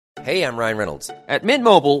Hey, I'm Ryan Reynolds. At Mint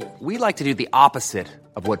Mobile, we like to do the opposite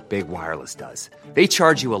of what Big Wireless does. They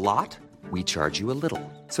charge you a lot, we charge you a little.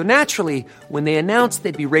 So naturally, when they announced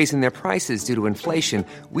they'd be raising their prices due to inflation,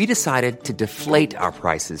 we decided to deflate our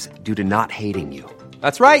prices due to not hating you.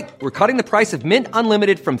 That's right. We're cutting the price of Mint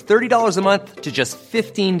Unlimited from $30 a month to just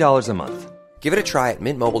 $15 a month. Give it a try at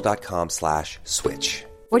mintmobile.com/switch.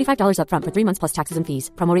 $45 up front for 3 months plus taxes and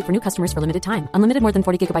fees. Promo rate for new customers for limited time. Unlimited more than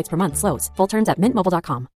 40 gigabytes per month. Slows full terms at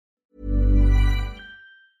mintmobile.com.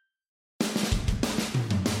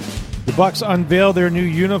 The Bucs unveiled their new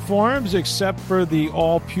uniforms, except for the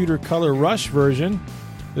all-pewter color rush version.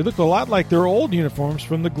 They look a lot like their old uniforms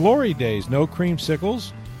from the glory days. No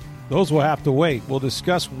creamsicles. Those will have to wait. We'll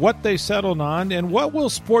discuss what they settled on and what will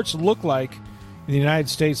sports look like in the United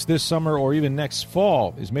States this summer or even next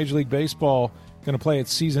fall. Is Major League Baseball going to play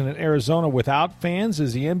its season in Arizona without fans?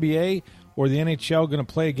 Is the NBA or the NHL going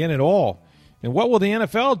to play again at all? And what will the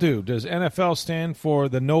NFL do? Does NFL stand for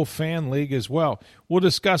the no-fan league as well? We'll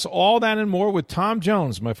discuss all that and more with Tom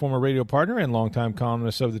Jones, my former radio partner and longtime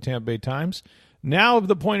columnist of the Tampa Bay Times, now of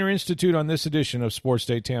the Poynter Institute on this edition of Sports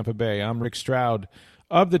Day Tampa Bay. I'm Rick Stroud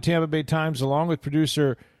of the Tampa Bay Times, along with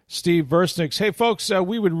producer Steve Versnick. Hey, folks,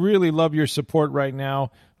 we would really love your support right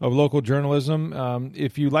now of local journalism.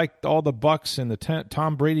 If you like all the Bucs and the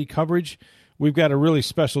Tom Brady coverage, we've got a really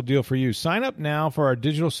special deal for you. Sign up now for our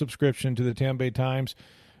digital subscription to the Tampa Bay Times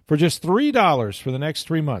for just $3 for the next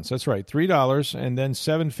 3 months. That's right, $3, and then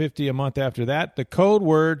 $7.50 a month after that. The code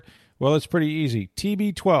word, well, it's pretty easy,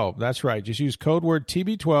 TB12. That's right. Just use code word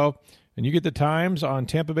TB12, and you get the Times on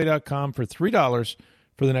TampaBay.com for $3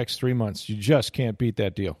 for the next 3 months. You just can't beat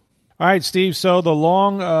that deal. All right, Steve, so the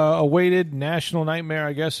long-awaited national nightmare,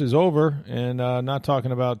 I guess, is over, and not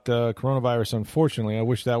talking about coronavirus, unfortunately. I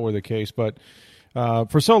wish that were the case, but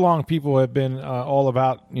for so long, people have been all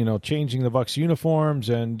about, changing the Bucs uniforms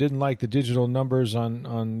and didn't like the digital numbers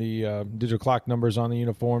on the digital clock numbers on the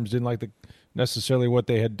uniforms, didn't like necessarily what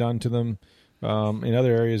they had done to them in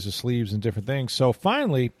other areas of sleeves and different things. So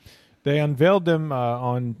finally, they unveiled them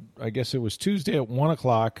on, I guess it was Tuesday at 1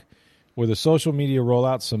 o'clock, with a social media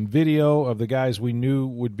rollout, some video of the guys we knew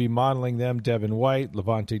would be modeling them, Devin White,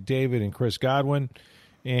 Levante David, and Chris Godwin.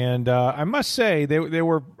 And I must say, they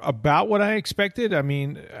were about what I expected. I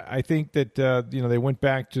mean, I think that, they went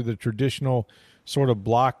back to the traditional sort of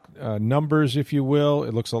block numbers, if you will.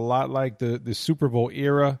 It looks a lot like the Super Bowl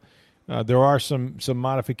era. There are some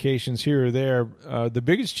modifications here or there. The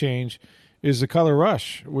biggest change is the color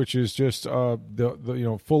rush, which is just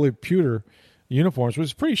the fully pewter uniforms, which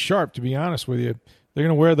is pretty sharp, to be honest with you. They're going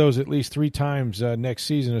to wear those at least 3 times next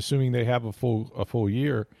season, assuming they have a full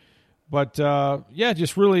year. But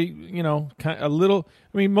just really, kind of a little.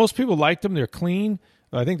 I mean, most people liked them. They're clean.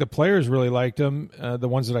 I think the players really liked them, the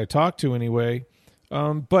ones that I talked to anyway.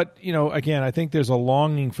 But again, I think there's a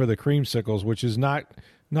longing for the creamsicles, which is not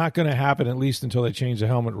going to happen at least until they change the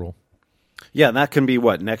helmet rule. Yeah, and that can be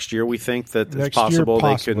next year we think that it's possible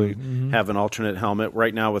they could Mm-hmm. have an alternate helmet.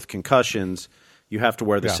 Right now with concussions, you have to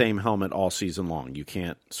wear the same helmet all season long. You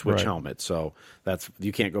can't switch helmets. So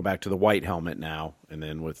you can't go back to the white helmet now. And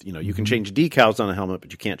then with, you can change decals on a helmet,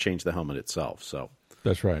 but you can't change the helmet itself. So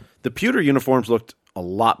that's right. The pewter uniforms looked a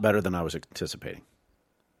lot better than I was anticipating.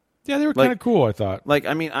 Yeah, they were kind of cool, I thought. I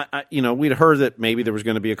we'd heard that maybe there was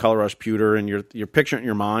going to be a color rush pewter, and you're picturing it in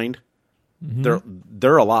your mind. Mm-hmm.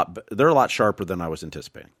 They're a lot sharper than I was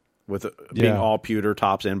anticipating, with being all pewter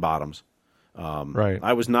tops and bottoms. Right.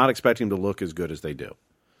 I was not expecting them to look as good as they do.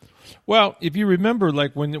 Well, if you remember,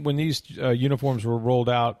 like when these uniforms were rolled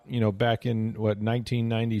out, back in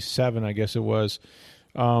 1997, I guess it was,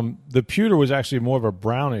 the pewter was actually more of a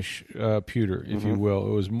brownish pewter, if you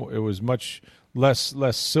will. It was much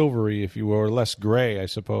less silvery, if you will, or less gray, I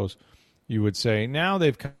suppose you would say. Now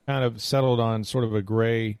they've kind of settled on sort of a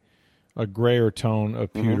grayer tone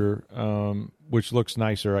of pewter, which looks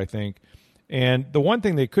nicer, I think. And the one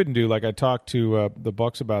thing they couldn't do, like I talked to the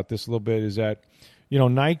Bucs about this a little bit, is that,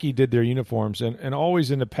 Nike did their uniforms, and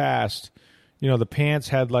always in the past, the pants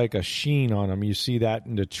had like a sheen on them. You see that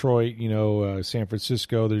in Detroit, San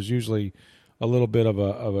Francisco. There's usually a little bit of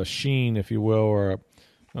a sheen, if you will, or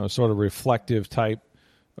a sort of reflective type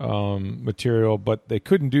material, but they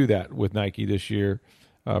couldn't do that with Nike this year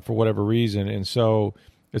for whatever reason. And so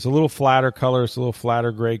it's a little flatter color. It's a little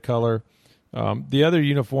flatter gray color. The other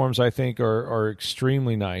uniforms, I think, are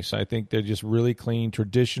extremely nice. I think they're just really clean,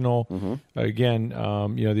 traditional. Again,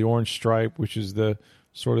 the orange stripe, which is the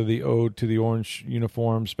sort of the ode to the orange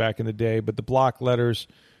uniforms back in the day. But the block letters,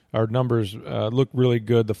 our numbers look really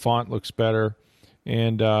good. The font looks better,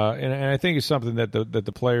 and I think it's something that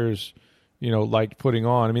the players liked putting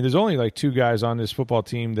on. I mean, there's only like 2 guys on this football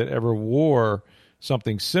team that ever wore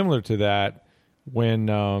something similar to that when,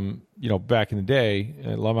 back in the day,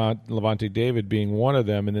 Levante David being one of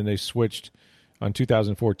them, and then they switched on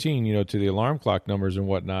 2014, to the alarm clock numbers and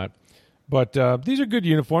whatnot. But these are good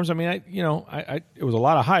uniforms. I mean, it was a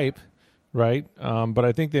lot of hype, right? But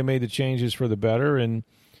I think they made the changes for the better. And,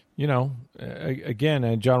 again,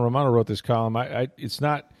 and John Romano wrote this column. It's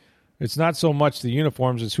not so much the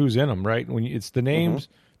uniforms; it's who's in them, right? It's the names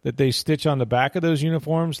that they stitch on the back of those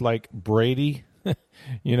uniforms, like Brady,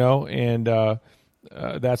 and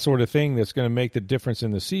that sort of thing that's going to make the difference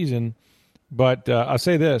in the season. But I'll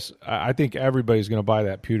say this. I think everybody's going to buy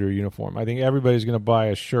that pewter uniform. I think everybody's going to buy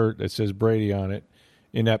a shirt that says Brady on it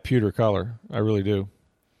in that pewter color. I really do.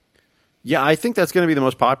 Yeah, I think that's going to be the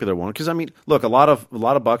most popular one because, I mean, look, a lot of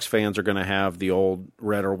Bucs fans are going to have the old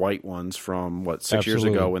red or white ones from, 6 years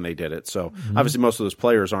ago when they did it. So, obviously, most of those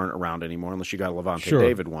players aren't around anymore unless you got a Levante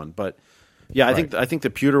David one. But, yeah, I think the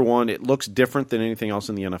pewter one, it looks different than anything else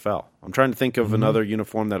in the NFL. I'm trying to think of another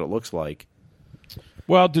uniform that it looks like.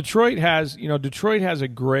 Well, Detroit has a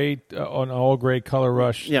great an all gray color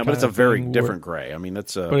rush. Yeah, but it's a very different gray. I mean,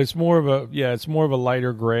 but it's more of a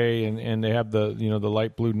lighter gray, and they have the the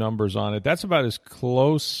light blue numbers on it. That's about as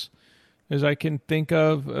close as I can think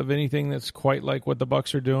of anything that's quite like what the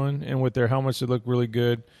Bucs are doing. And with their helmets, they look really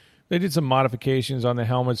good. They did some modifications on the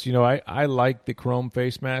helmets. I like the chrome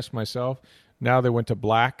face mask myself. Now they went to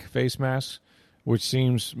black face masks, which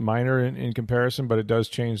seems minor in comparison, but it does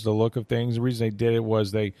change the look of things. The reason they did it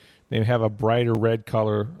was they have a brighter red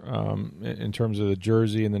color in terms of the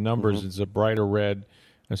jersey and the numbers. It's a brighter red,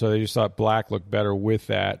 and so they just thought black looked better with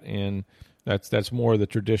that, and that's more the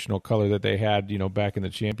traditional color that they had, back in the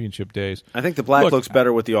championship days. I think the black looks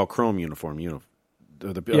better with the all chrome uniform.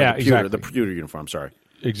 Exactly. The pewter uniform. Sorry.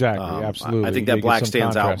 Exactly. Absolutely. I think that black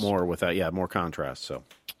stands out more with that. Yeah, more contrast. So.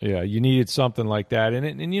 Yeah, you needed something like that, and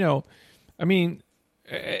I mean,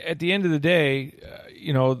 at the end of the day,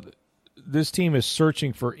 this team is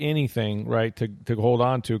searching for anything, right, to hold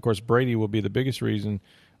on to. Of course, Brady will be the biggest reason.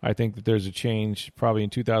 I think that there's a change probably in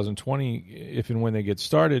 2020 if and when they get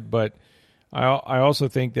started. But I also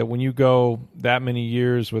think that when you go that many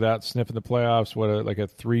years without sniffing the playoffs, like a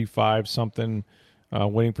 3-5 something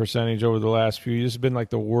winning percentage over the last few years, it's been like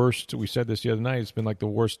the worst. We said this the other night. It's been like the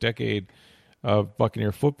worst decade of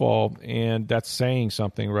Buccaneer football, and that's saying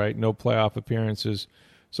something, right? No playoff appearances.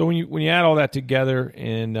 So when you add all that together,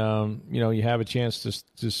 and you have a chance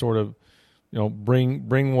to sort of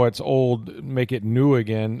bring what's old, make it new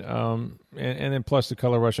again, and then plus the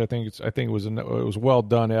color rush, I think it was well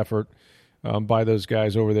done effort by those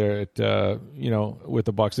guys over there at with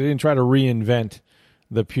the Bucs. They didn't try to reinvent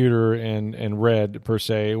the pewter and red per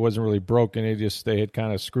se. It wasn't really broken. They had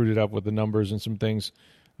kind of screwed it up with the numbers and some things,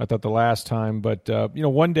 I thought, the last time. But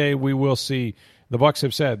one day we will see. The Bucs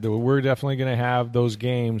have said that we're definitely going to have those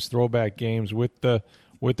games, throwback games with the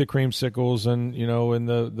creamsicles and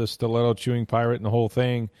and the stiletto chewing pirate and the whole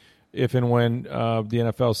thing, if and when the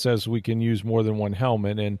NFL says we can use more than one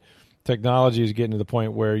helmet. And technology is getting to the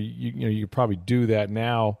point where you probably do that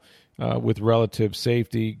now with relative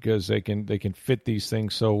safety because they can fit these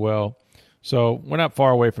things so well. So we're not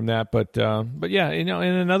far away from that. But yeah, in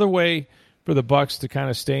another way for the Bucs to kind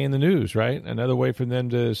of stay in the news, right? Another way for them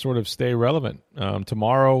to sort of stay relevant.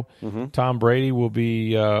 Tomorrow, Tom Brady will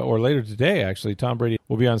be, or later today, actually, Tom Brady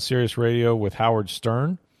will be on Sirius Radio with Howard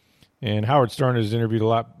Stern. And Howard Stern has interviewed a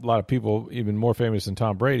lot of people, even more famous than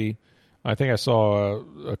Tom Brady. I think I saw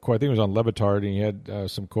a quote, I think it was on Le Batard, and he had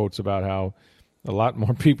some quotes about how a lot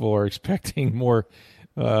more people are expecting more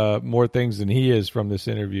things than he is from this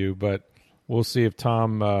interview. But we'll see if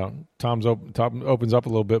Tom opens up a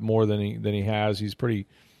little bit more than he has. He's pretty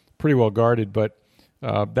well guarded, but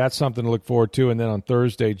that's something to look forward to. And then on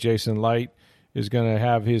Thursday, Jason Light is going to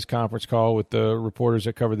have his conference call with the reporters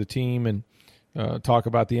that cover the team and talk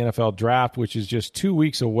about the NFL draft, which is just 2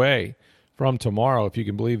 weeks away from tomorrow, if you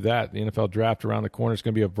can believe that. The NFL draft around the corner is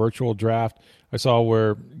going to be a virtual draft. I saw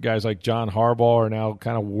where guys like John Harbaugh are now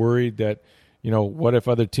kind of worried that, what if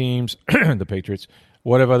other teams, the Patriots,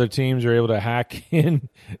 what if other teams are able to hack in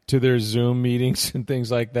to their Zoom meetings and things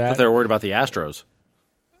like that? I thought they were worried about the Astros.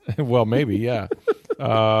 Well, maybe, yeah.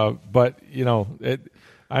 But,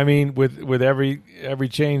 I mean, with every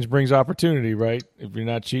change brings opportunity, right? If you're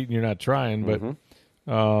not cheating, you're not trying. But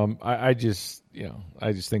I just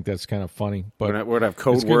think that's kind of funny. But we're gonna have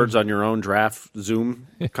code words on your own draft Zoom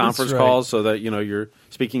conference calls, so that you're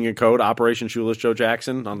speaking in code. Operation Shoeless Joe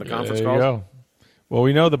Jackson on the conference calls. Go. Well,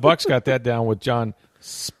 we know the Bucs got that down with John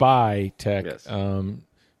Spy Tech. Yes.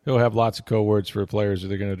 He'll have lots of code words for players that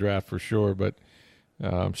they're going to draft for sure. But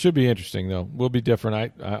Should be interesting, though. We'll be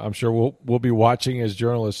different. I'm sure we'll be watching as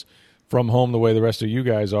journalists from home the way the rest of you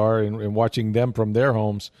guys are, and watching them from their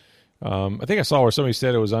homes. I think I saw where somebody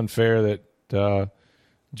said it was unfair that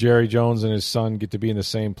Jerry Jones and his son get to be in the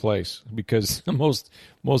same place, because most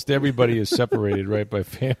everybody is separated, right, by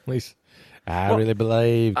families. I really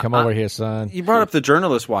believe. Come over here, son. You brought up the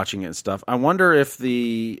journalists watching it and stuff. I wonder if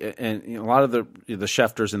a lot of the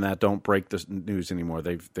Schefters and that don't break the news anymore.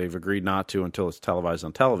 They've agreed not to until it's televised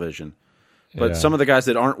on television. But some of the guys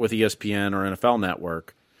that aren't with ESPN or NFL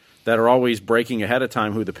Network that are always breaking ahead of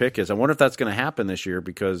time who the pick is, I wonder if that's going to happen this year,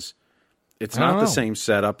 because it's not the same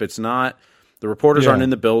setup. It's not the reporters aren't in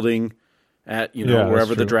the building at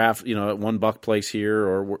wherever the draft, at $1 place here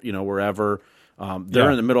or wherever. They're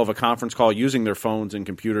in the middle of a conference call using their phones and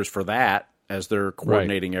computers for that as they're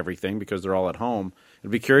coordinating everything, because they're all at home. I'd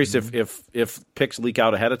be curious if picks leak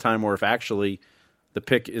out ahead of time, or if actually the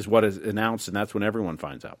pick is what is announced and that's when everyone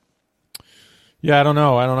finds out. Yeah, I don't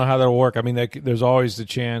know. I don't know how that'll work. I mean, there's always the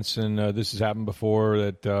chance, and this has happened before,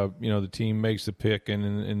 that the team makes the pick, and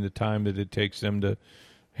in the time that it takes them to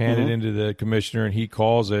hand it into the commissioner and he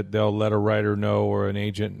calls it, they'll let a writer know, or an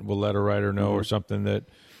agent will let a writer know, or something that,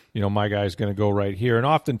 my guy's going to go right here. And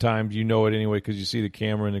oftentimes you know it anyway because you see the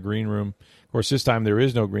camera in the green room. Of course, this time there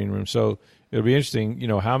is no green room. So it'll be interesting,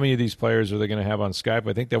 how many of these players are they going to have on Skype?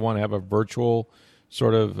 I think they want to have a virtual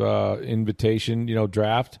sort of invitation,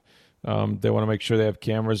 draft. They want to make sure they have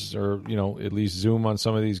cameras, or, at least Zoom on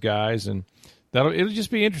some of these guys. And it'll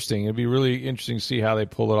just be interesting. It'll be really interesting to see how they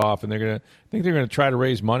pull it off. And I think they're going to try to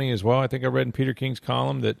raise money as well. I think I read in Peter King's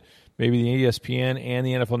column that maybe the ESPN and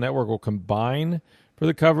the NFL Network will combine for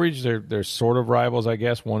the coverage. They're sort of rivals, I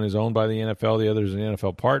guess. One is owned by the NFL, the other is an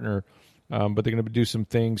NFL partner. But they're going to do some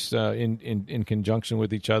things in conjunction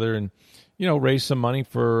with each other, and raise some money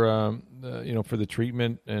for for the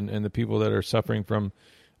treatment and the people that are suffering from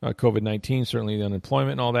COVID-19, certainly the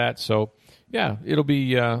unemployment and all that. So yeah, it'll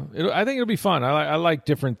be. I think it'll be fun. I like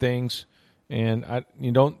different things, and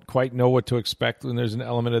you don't quite know what to expect when there's an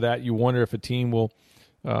element of that. You wonder if a team will.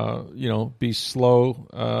 Be slow,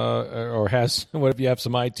 or has, what if you have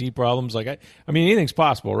some IT problems? Like, I mean, anything's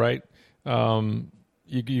possible, right?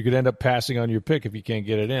 You could end up passing on your pick if you can't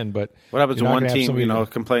get it in. But what happens when one team,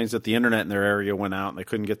 complains that the internet in their area went out and they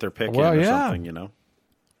couldn't get their pick in or something,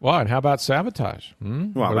 Well, and how about sabotage?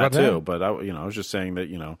 Well, that too. But I was just saying that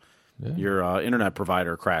your internet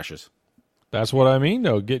provider crashes. That's what I mean,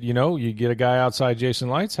 though. You get a guy outside Jason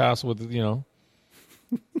Light's house with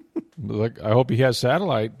Like, I hope he has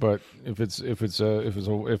satellite, but if it's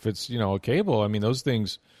a cable, I mean, those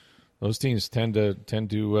teams tend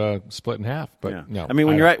to split in half. But no, I mean,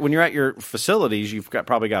 when you're at your facilities, you've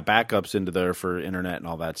probably got backups into there for internet and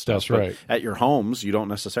all that stuff. That's right. But at your homes, you don't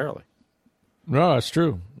necessarily. No, that's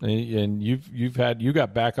true. And you got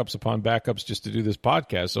backups upon backups just to do this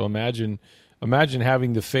podcast. So imagine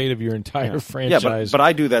having the fate of your entire franchise. Yeah, but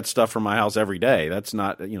I do that stuff from my house every day. That's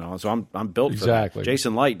not, so I'm built for that.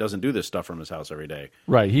 Jason Light doesn't do this stuff from his house every day.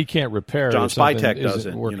 Right, he can't repair. John Spytek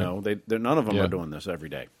doesn't. None of them are doing this every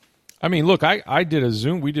day. I mean, look, I did a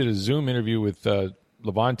Zoom. We did a Zoom interview with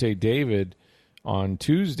Levante David on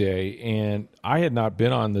Tuesday, and I had not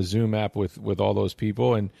been on the Zoom app with all those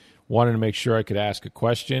people, and wanted to make sure I could ask a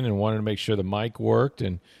question, and wanted to make sure the mic worked,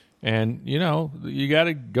 and you got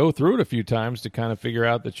to go through it a few times to kind of figure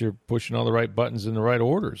out that you're pushing all the right buttons in the right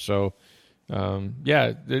order. So,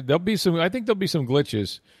 there'll be some. I think there'll be some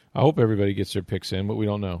glitches. I hope everybody gets their picks in, but we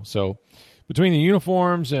don't know. So, between the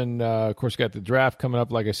uniforms and of course, got the draft coming up.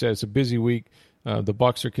 Like I said, it's a busy week. The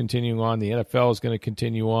Bucs are continuing on. The NFL is going to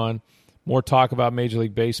continue on. More talk about Major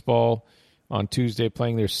League Baseball on Tuesday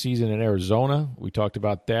playing their season in Arizona. We talked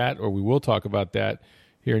about that, or we will talk about that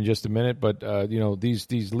here in just a minute. But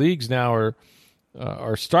these leagues now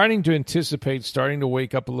are starting to anticipate, starting to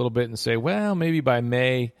wake up a little bit and say, well, maybe by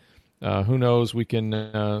May, who knows, we can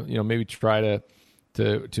maybe try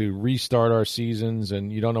to restart our seasons.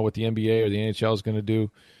 And you don't know what the NBA or the NHL is going to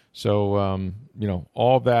do. So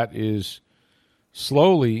all of that is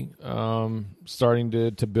slowly starting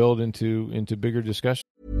to build into bigger discussion.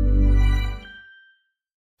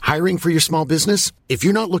 Hiring for your small business? If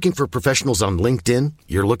you're not looking for professionals on LinkedIn,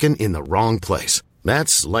 you're looking in the wrong place.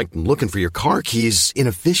 That's like looking for your car keys in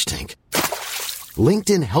a fish tank.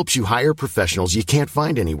 LinkedIn helps you hire professionals you can't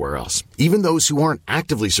find anywhere else, even those who aren't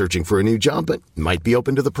actively searching for a new job but might be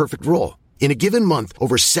open to the perfect role. In a given month,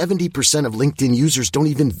 over 70% of LinkedIn users don't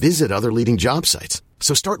even visit other leading job sites.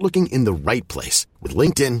 So start looking in the right place. With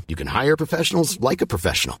LinkedIn, you can hire professionals like a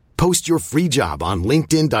professional. Post your free job on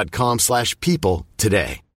linkedin.com/people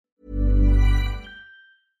today.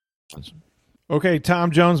 Okay,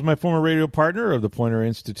 Tom Jones, my former radio partner of the Poynter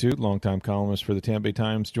Institute, longtime columnist for the Tampa Bay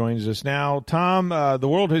Times, joins us now. Tom, the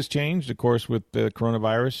world has changed, of course, with the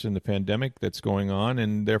coronavirus and the pandemic that's going on,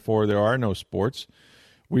 and therefore there are no sports.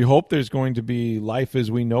 We hope there's going to be life as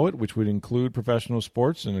we know it, which would include professional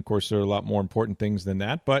sports, and of course there are a lot more important things than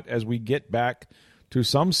that. But as we get back to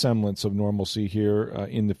some semblance of normalcy here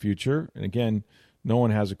in the future, and again, no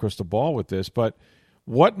one has a crystal ball with this, but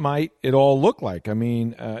what might it all look like? I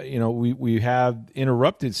mean, we have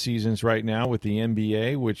interrupted seasons right now with the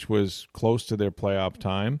NBA, which was close to their playoff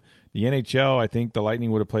time. The NHL, I think the Lightning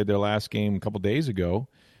would have played their last game a couple days ago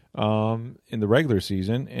in the regular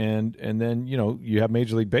season, and then you have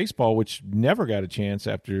Major League Baseball, which never got a chance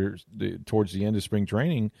towards the end of spring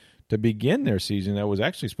training to begin their season. That was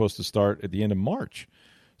actually supposed to start at the end of March.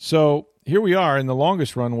 So here we are, and the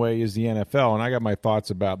longest runway is the NFL, and I got my thoughts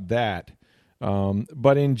about that.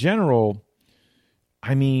 But in general,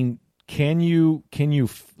 I mean, can you?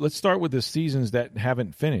 Let's start with the seasons that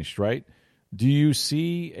haven't finished, right? Do you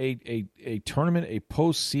see a tournament, a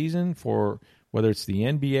postseason for whether it's the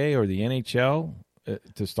NBA or the NHL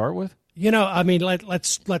to start with? I mean,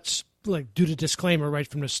 let's do the disclaimer right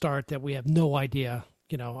from the start that we have no idea,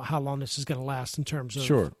 how long this is going to last in terms of,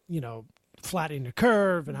 sure. Flattening the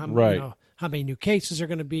curve and how many new cases are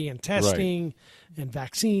going to be and testing and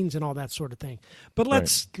vaccines and all that sort of thing. But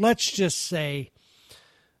let's just say,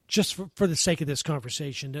 just for the sake of this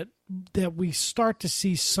conversation, that we start to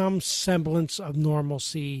see some semblance of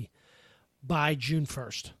normalcy by June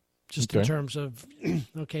 1st. Just in terms of, now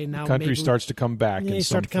the country starts to come back. You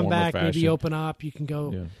start to come back, maybe open up. You can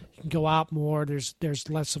go, you can go out more. There's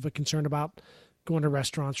less of a concern about going to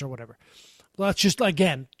restaurants or whatever. Let's just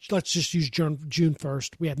use June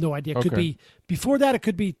 1st. We have no idea. It could be before that. It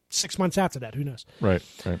could be 6 months after that. Who knows? Right.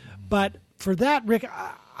 But for that, Rick,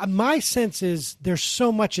 my sense is there's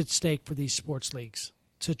so much at stake for these sports leagues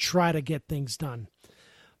to try to get things done.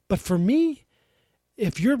 But for me,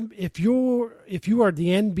 if you are the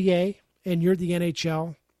NBA and you're the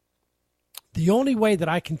NHL, the only way that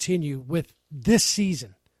I continue with this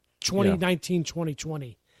season,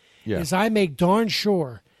 2019-2020, is I make darn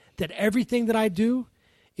sure that everything that I do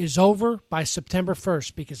is over by September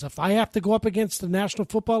 1st, because if I have to go up against the National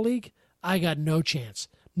Football League, I got no chance.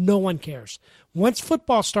 No one cares. Once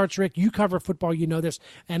football starts, Rick, you cover football, you know this.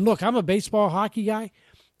 And look, I'm a baseball, hockey guy.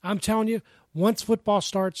 I'm telling you, once football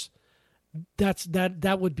starts,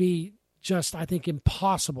 that would be just, I think,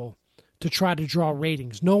 impossible to try to draw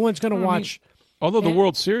ratings. No one's going to watch. Although the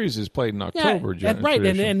World Series is played in October, and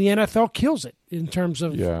the NFL kills it in terms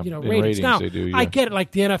of ratings. Now, they do, I get it. Like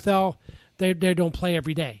the NFL, they don't play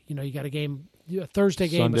every day. You got a game, a Thursday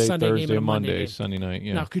game, Sunday, a Sunday Thursday, game, and a Monday Monday game. Sunday night.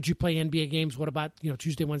 Yeah. Now, could you play NBA games? What about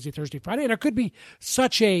Tuesday, Wednesday, Thursday, Friday? And there could be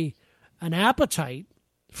such an appetite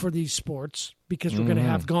for these sports because we're going to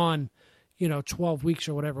have gone 12 weeks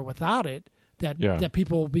or whatever without it. That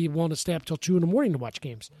people will be willing to stay up till 2 a.m. to watch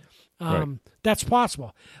games. That's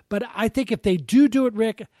possible. But I think if they do it,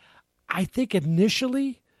 Rick, I think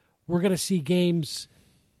initially we're going to see games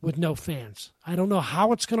with no fans. I don't know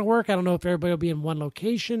how it's going to work. I don't know if everybody will be in one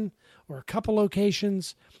location or a couple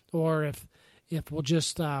locations, or if we'll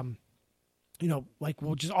just, we'll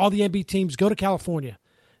just all the NBA teams go to California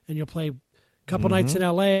and you'll play a couple nights in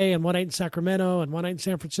LA and one night in Sacramento and one night in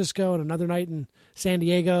San Francisco and another night in San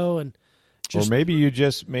Diego and or maybe you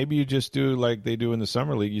just do like they do in the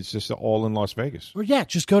summer league. It's just all in Las Vegas. Or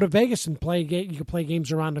just go to Vegas and play. You can play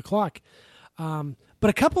games around the clock. But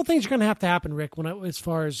a couple of things are going to have to happen, Rick. As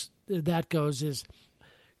far as that goes, is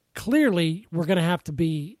clearly we're going to have to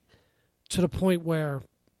be to the point where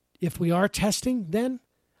if we are testing, then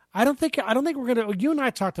I don't think we're going to. You and I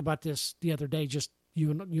talked about this the other day. Just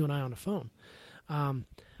you and I on the phone.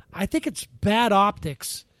 I think it's bad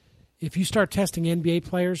optics if you start testing NBA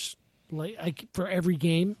players like for every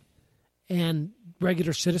game, and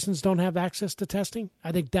regular citizens don't have access to testing.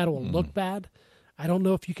 I think that will look bad. I don't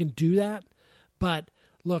know if you can do that, but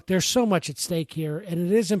look, there's so much at stake here, and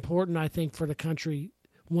it is important, I think, for the country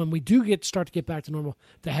when we do start to get back to normal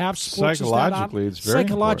to have sports. Psychologically, it's very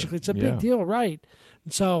important. It's a big deal, right?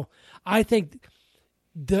 And so I think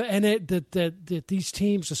these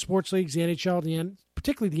teams, the sports leagues, the NHL,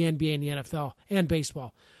 particularly the NBA and the NFL and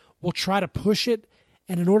baseball, will try to push it.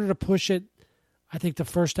 And in order to push it, I think the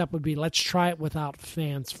first step would be let's try it without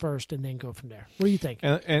fans first, and then go from there. What do you think?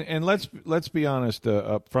 And let's be honest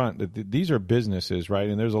up front. These are businesses, right?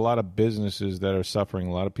 And there's a lot of businesses that are suffering.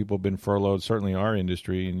 A lot of people have been furloughed. Certainly, our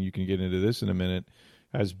industry, and you can get into this in a minute,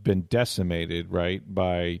 has been decimated, right,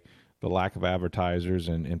 by the lack of advertisers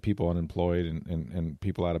and people unemployed and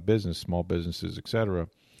people out of business, small businesses, et cetera.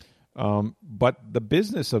 But the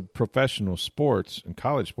business of professional sports, and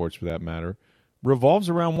college sports for that matter, revolves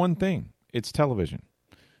around one thing. It's television.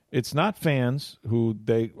 It's not fans who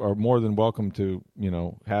they are more than welcome to,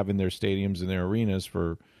 have in their stadiums and their arenas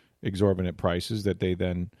for exorbitant prices that they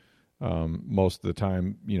then most of the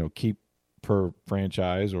time, keep per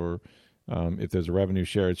franchise, or if there's a revenue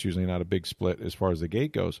share, it's usually not a big split as far as the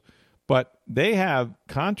gate goes. But they have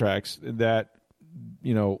contracts that,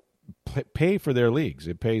 pay for their leagues.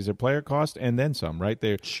 It pays their player cost and then some, right?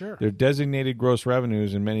 Their designated gross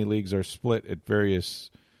revenues in many leagues are split at various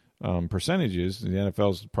percentages. The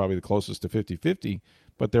NFL is probably the closest to 50-50,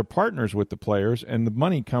 but they're partners with the players, and the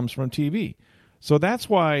money comes from TV. So that's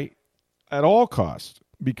why, at all costs,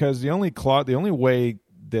 because the only way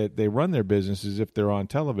that they run their business is if they're on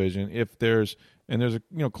television. If there's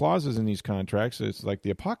clauses in these contracts. It's like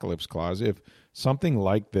the apocalypse clause. If something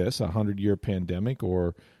like this, a 100-year pandemic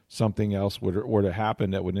or something else were to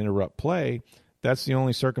happen that would interrupt play, that's the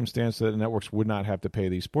only circumstance that the networks would not have to pay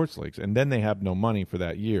these sports leagues, and then they have no money for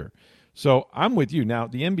that year. So I'm with you. Now,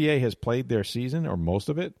 the NBA has played their season, or most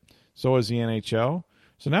of it. So has the NHL.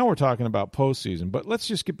 So now we're talking about postseason. But let's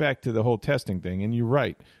just get back to the whole testing thing. And you're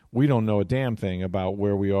right. We don't know a damn thing about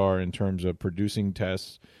where we are in terms of producing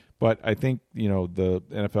tests. But I think, the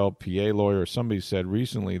NFLPA lawyer or somebody said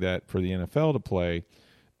recently that for the NFL to play,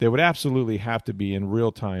 they would absolutely have to be in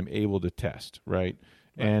real time able to test, right?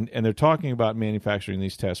 And they're talking about manufacturing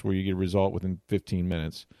these tests where you get a result within 15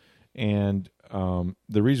 minutes. And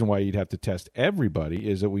the reason why you'd have to test everybody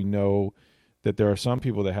is that we know that there are some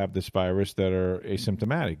people that have this virus that are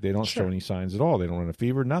asymptomatic. They don't show any signs at all. They don't run a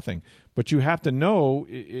fever, nothing. But you have to know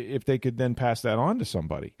if they could then pass that on to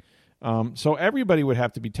somebody. So everybody would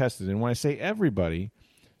have to be tested. And when I say everybody,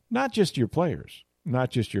 not just your players,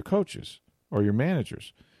 not just your coaches or your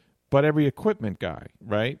managers, but every equipment guy,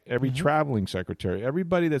 right? Every traveling secretary,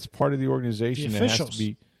 everybody that's part of the organization that has to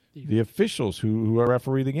be the officials who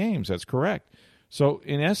referee the games. That's correct. So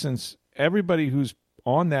in essence, everybody who's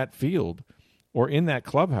on that field or in that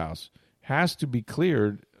clubhouse has to be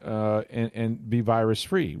cleared and be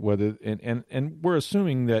virus-free. And we're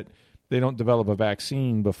assuming that they don't develop a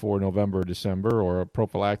vaccine before November or December, or a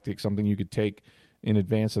prophylactic, something you could take in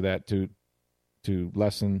advance of that to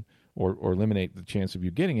lessen or eliminate the chance of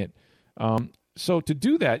you getting it. So to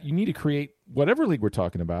do that, you need to create, whatever league we're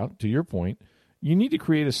talking about, to your point, you need to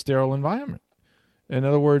create a sterile environment. In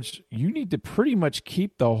other words, you need to pretty much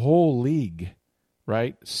keep the whole league,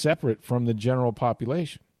 right, separate from the general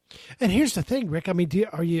population. And here's the thing, Rick. I mean,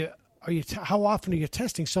 how often are you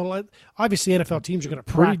testing? So obviously NFL teams are going to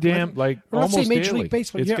practice. Pretty damn, almost let's say Major daily. League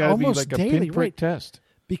Baseball, It's got to be like a daily, pinprick right? test.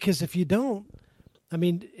 Because if you don't, I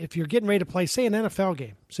mean, if you're getting ready to play, say an NFL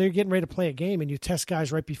game, so you're getting ready to play a game and you test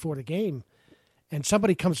guys right before the game, and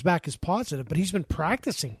somebody comes back as positive, but he's been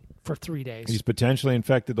practicing for 3 days. He's potentially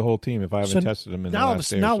infected the whole team if I haven't tested him in the last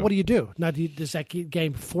day or Now so. what do you do? Now, does that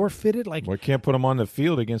game forfeited? Well, I can't put him on the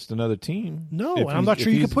field against another team. No, and I'm not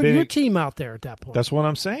sure you can put your team out there at that point. That's what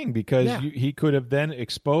I'm saying, because he could have then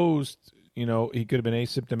exposed, he could have been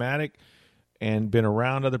asymptomatic and been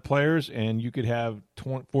around other players, and you could have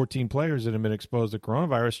 14 players that have been exposed to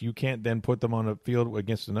coronavirus. You can't then put them on the field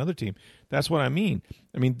against another team. That's what I mean.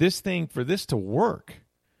 I mean, for this to work,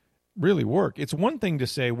 really work, it's one thing to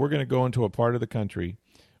say we're going to go into a part of the country,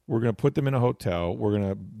 we're going to put them in a hotel, we're going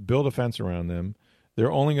to build a fence around them,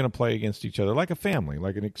 they're only going to play against each other like a family,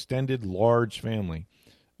 like an extended large family,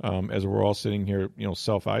 as we're all sitting here,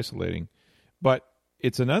 self-isolating. But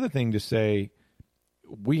it's another thing to say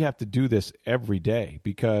we have to do this every day,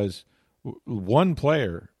 because one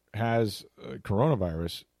player has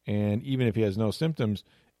coronavirus, and even if he has no symptoms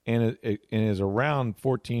and is around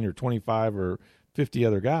 14 or 25 or 50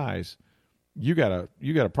 other guys, you got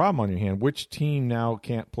a problem on your hand. Which team now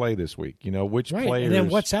can't play this week? Which players? And then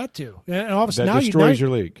what's that do? And obviously that now destroys your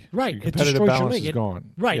league. Right, your competitive balance is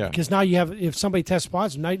gone. Right, because now you have, if somebody tests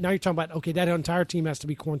positive, now you're talking about, okay, that entire team has to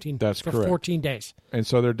be quarantined for correct. 14 days. And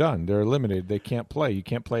so they're done. They're eliminated. They can't play. You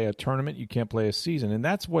can't play a tournament. You can't play a season. And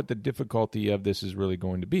that's what the difficulty of this is really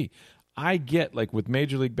going to be. I get, like with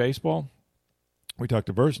Major League Baseball, we talked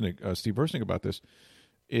to Steve Versnick about this,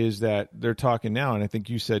 is that they're talking now, and I think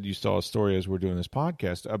you said you saw a story as we're doing this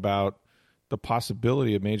podcast, about the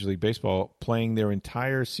possibility of Major League Baseball playing their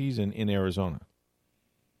entire season in Arizona.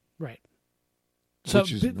 Right.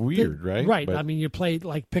 Which is weird, right? Right. But I mean, you play,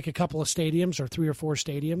 pick a couple of stadiums or 3 or 4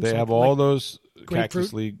 stadiums. They have all those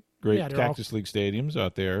Cactus League stadiums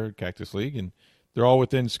out there, Cactus League, and they're all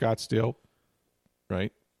within Scottsdale,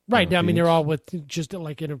 right? Right. I mean, they're all with just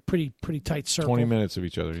like in a pretty tight circle. 20 minutes of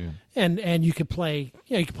each other, yeah. And you could play,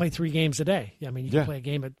 you could play 3 games a day. I mean, you could play a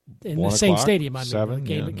game in the 1 same o'clock, stadium. I mean, 7,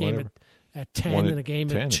 a game at 10, and a game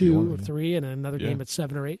 10 at if you 2 want, or 3, and another game at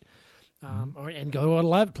 7 or 8. Mm-hmm. And go at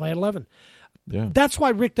 11, play at 11. Yeah. That's why,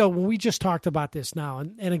 Rick, though, when we just talked about this now,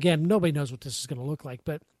 and again, nobody knows what this is going to look like,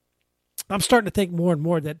 but I'm starting to think more and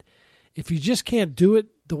more that if you just can't do it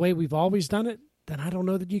the way we've always done it, then I don't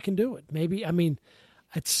know that you can do it. Maybe, I mean,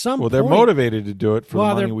 at some point... Well, they're motivated to do it for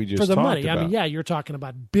the money we just talked about. For the money. I mean, yeah, you're talking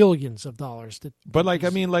about billions of dollars. But, like, I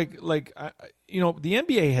mean, like you know, the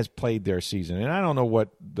NBA has played their season, and I don't know what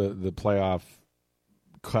the playoff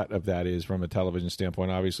cut of that is from a television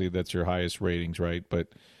standpoint. Obviously, that's your highest ratings, right? But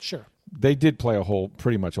sure, they did play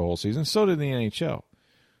pretty much a whole season. So did the NHL.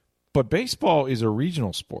 But baseball is a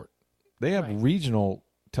regional sport. They have regional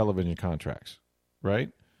television contracts,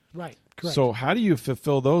 right? Right, correct. So how do you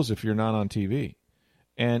fulfill those if you're not on TV?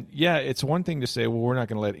 And, yeah, it's one thing to say, well, we're not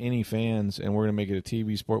going to let any fans and we're going to make it a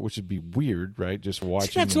TV sport, which would be weird, right? Just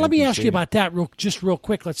watching. Let me ask you about that real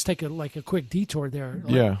quick. Let's take a quick detour there.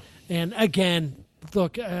 Yeah. And, again,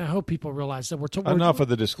 look, I hope people realize that we're enough of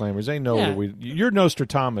the disclaimers. They know that you're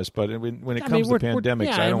Nostradamus, but when it comes to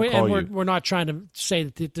pandemics, I don't call you. We're not trying to say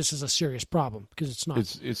that this is a serious problem because it's not.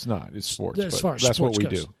 It's not. It's sports. As far as that's sports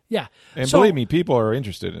what we goes. do. Yeah. And believe me, people are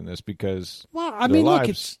interested in this because look,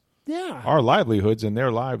 it's our livelihoods and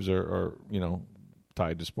their lives are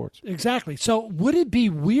tied to sports. Exactly. So would it be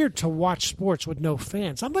weird to watch sports with no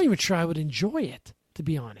fans? I'm not even sure I would enjoy it, to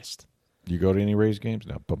be honest. You go to any Rays games?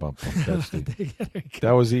 No.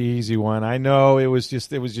 That was the easy one. I know it was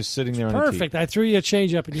just sitting there. Perfect. I threw you a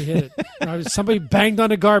change up and you hit it. Somebody banged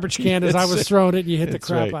on a garbage can as I was throwing it, and you hit the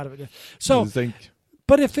crap out of it. So,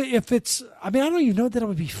 but if it's, I mean, I don't even know that it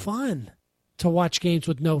would be fun to watch games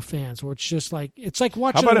with no fans, where it's just like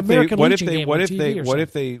watching an American Legion game on TV.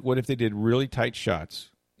 What if they did really tight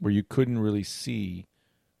shots where you couldn't really see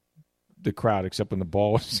the crowd except when the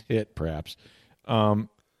ball was hit, perhaps?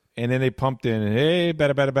 And then they pumped in, hey,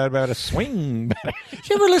 better, swing.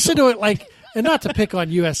 You ever listen to it and not to pick on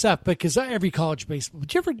USF, because every college baseball.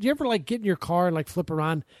 Do you ever like get in your car and flip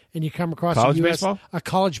around and you come across a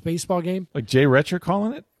college baseball game? Like Jay Retcher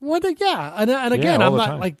calling it? Well, yeah, and again, I'm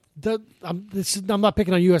not I'm not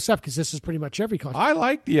picking on USF because this is pretty much every college. I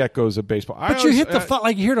like the echoes of baseball, but you hit the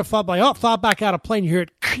you hear the foul, foul back out of play, and you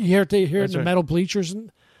hear it in the metal bleachers,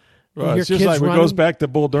 and well, it's just like it goes back to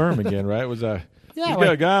Bull Durham again, right? It was a. Yeah, you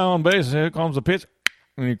got a guy on base, and here comes the pitch,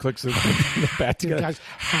 and he clicks the bat together.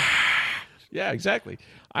 Yeah, exactly.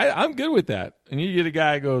 I'm good with that. And you get a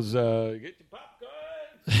guy who goes, get your popcorn.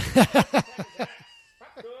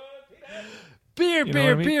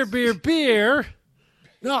 Beer.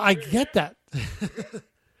 No, I get that.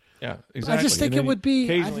 Yeah, exactly. I just think it would be.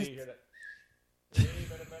 Occasionally you hear that.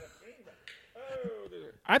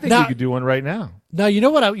 I think we could do one right now. Now, you know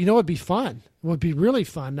what would be fun? Would be really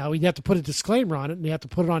fun. Now, we'd have to put a disclaimer on it, and you have to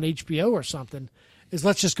put it on HBO or something. Is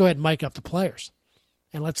let's just go ahead and mic up the players,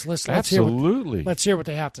 and let's hear what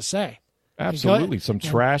they have to say. Absolutely, some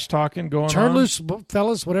trash talking going on. Turn loose,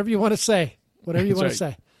 fellas. Whatever you want to say. Whatever you want to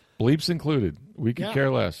say. Bleeps included. We could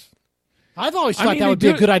care less. I've always thought that would be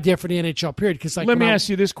a good idea for the NHL period. Because let me ask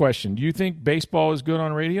you this question: do you think baseball is good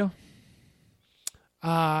on radio?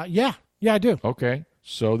 Yeah, I do. Okay,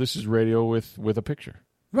 so this is radio with a picture.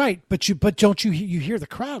 Right, but don't you hear the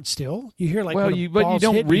crowd still? You hear but you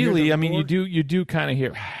don't really. I mean, you do kind of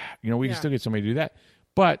hear. We can still get somebody to do that.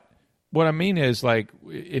 But what I mean is,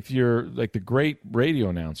 if you're like the great radio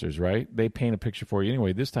announcers, right? They paint a picture for you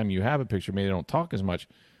anyway. This time you have a picture. Maybe they don't talk as much,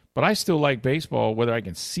 but I still like baseball, whether I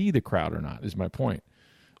can see the crowd or not. Is my point.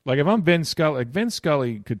 Like if I'm Vin Scully, Vin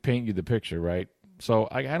Scully could paint you the picture, right? So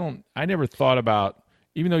I never thought about,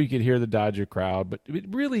 even though you could hear the Dodger crowd, but it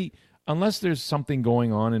really. Unless there's something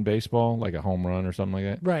going on in baseball, like a home run or something like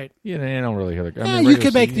that, right? Yeah, they don't really hear the. You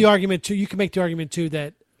could make the argument too. You can make the argument too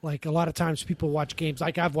that like a lot of times people watch games.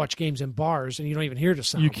 Like I've watched games in bars, and you don't even hear the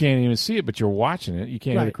sound. You can't even see it, but you're watching it. You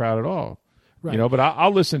can't hear the crowd at all. Right. But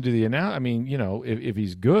I'll listen to the announce. I mean, if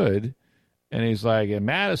he's good, and he's like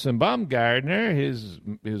Madison Bumgarner,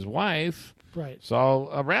 his wife. Right. Saw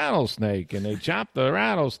a rattlesnake, and they chopped the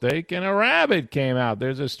rattlesnake, and a rabbit came out.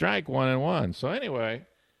 There's a strike 1-1. So anyway.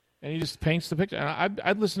 And he just paints the picture. And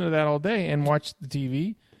I'd listen to that all day and watch the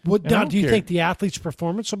TV. Now, do you think the athlete's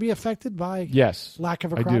performance will be affected by lack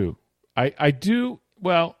of a crowd? I do. I do.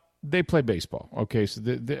 Well, they play baseball. Okay, so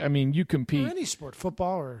you compete. Or any sport,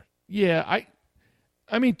 football or. Yeah,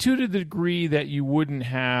 I mean, to the degree that you wouldn't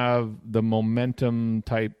have the momentum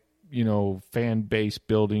type, fan base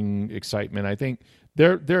building excitement. I think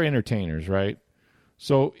they're entertainers, right?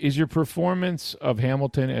 So is your performance of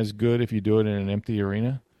Hamilton as good if you do it in an empty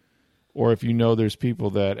arena? Or if you know there's people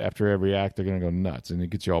that after every act they're going to go nuts and it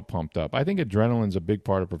gets you all pumped up? I think adrenaline's a big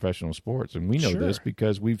part of professional sports, and we know this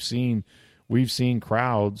because we've seen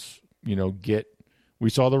crowds, get. We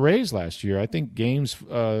saw the Rays last year. I think games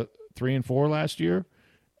 3 and 4 last year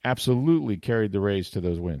absolutely carried the Rays to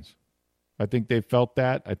those wins. I think they felt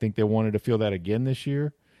that. I think they wanted to feel that again this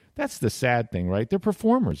year. That's the sad thing, right? They're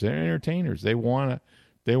performers. They're entertainers. They want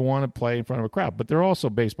to play in front of a crowd, but they're also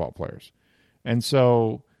baseball players. And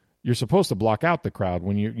so you're supposed to block out the crowd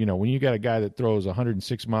when when you got a guy that throws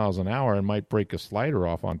 106 miles an hour and might break a slider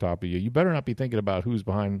off on top of you. You better not be thinking about who's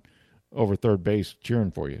behind over third base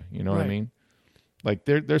cheering for you. You know what I mean? Like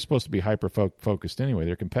they're supposed to be hyper focused anyway.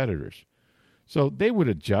 They're competitors. So they would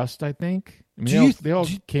adjust, I think. I mean, they all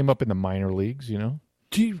came up in the minor leagues,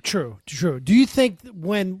 True. Do you think that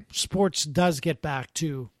when sports does get back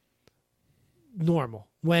to normal,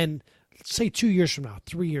 when, say, 2 years from now,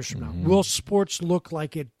 3 years from now, will sports look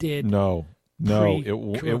like it did? No, it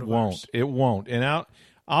won't. It won't. And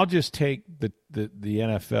I'll just take the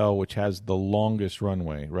NFL, which has the longest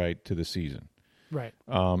runway, right, to the season. Right.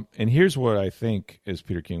 And here's what I think, as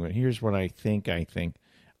Peter King went, here's what I think. I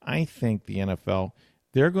think the NFL,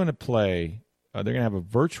 they're going to play, they're going to have a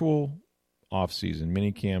virtual offseason,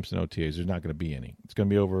 mini camps and OTAs. There's not going to be any. It's going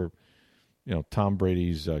to be over, Tom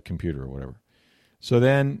Brady's computer or whatever. So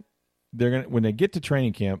then when they get to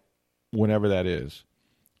training camp, whenever that is,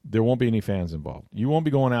 there won't be any fans involved. You won't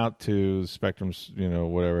be going out to Spectrum's,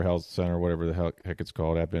 whatever health center, whatever the heck it's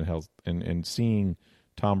called, Advent Health, and seeing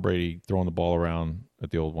Tom Brady throwing the ball around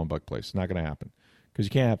at the old $1 place. It's not going to happen because you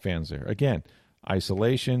can't have fans there. Again,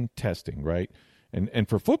 isolation, testing, right? And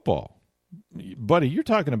for football, buddy, you're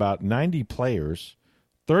talking about 90 players,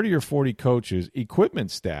 30 or 40 coaches, equipment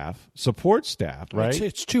staff, support staff, right?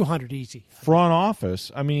 It's 200 easy. Front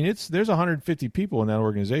office. I mean, there's 150 people in that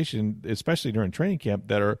organization, especially during training camp,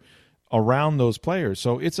 that are around those players.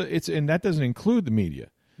 So it's and that doesn't include the media.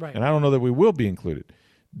 Right. And I don't know that we will be included.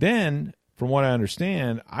 Then, from what I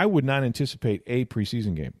understand, I would not anticipate a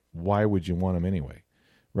preseason game. Why would you want them anyway?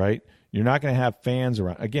 Right? You're not going to have fans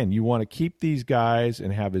around. Again, you want to keep these guys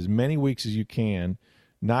and have as many weeks as you can,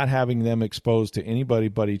 not having them exposed to anybody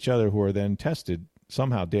but each other who are then tested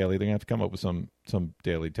somehow daily. They're going to have to come up with some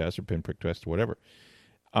daily test or pinprick test or whatever.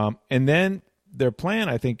 And then their plan,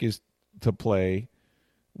 I think, is to play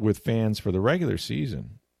with fans for the regular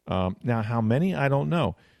season. Now, how many? I don't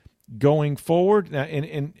know. Going forward,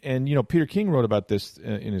 and Peter King wrote about this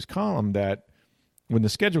in his column that when the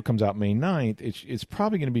schedule comes out May 9th, it's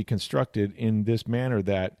probably going to be constructed in this manner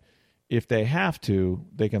that if they have to,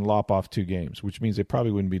 they can lop off 2 games, which means they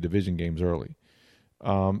probably wouldn't be division games early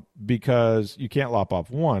because you can't lop off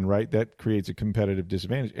 1, right? That creates a competitive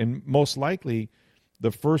disadvantage. And most likely,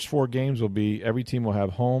 the first 4 games will be every team will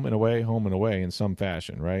have home and away in some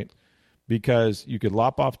fashion, right? Because you could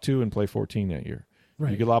lop off 2 and play 14 that year.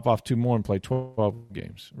 Right. You could lop off 2 more and play 12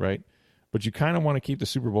 games, right? But you kind of want to keep the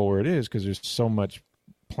Super Bowl where it is because there's so much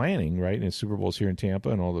planning, right? And Super Bowl's here in Tampa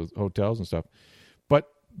and all those hotels and stuff. But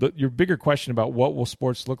your bigger question about what will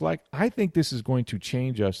sports look like, I think this is going to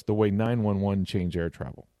change us the way 911 changed air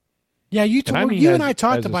travel. Yeah, you and I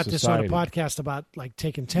talked about this on a podcast about like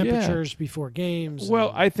taking temperatures before games.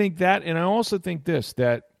 Well, I think that, and I also think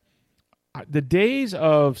that the days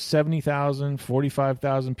of 70,000,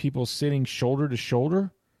 45,000 people sitting shoulder to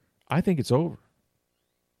shoulder, I think it's over.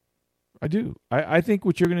 I do. I think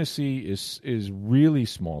what you're going to see is really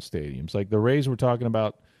small stadiums. Like the Rays were talking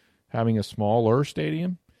about having a smaller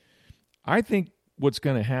stadium. I think what's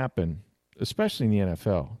going to happen, especially in the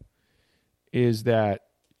NFL, is that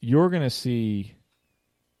you're going to see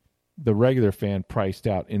the regular fan priced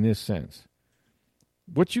out in this sense.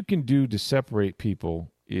 What you can do to separate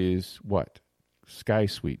people is what? Sky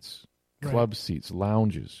suites, club seats,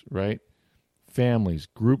 lounges, right? Families,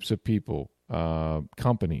 groups of people,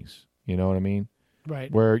 companies. You know what I mean?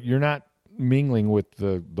 Right. Where you're not mingling with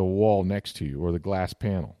the wall next to you or the glass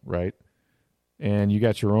panel, right? And you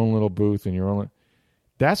got your own little booth and your own.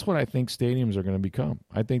 That's what I think stadiums are going to become.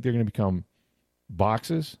 I think they're going to become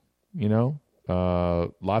boxes,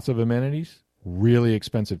 lots of amenities, really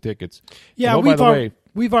expensive tickets. Yeah, we've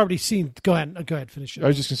already seen. Go ahead, finish it. I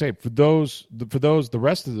was just going to say, the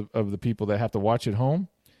rest of the people that have to watch at home,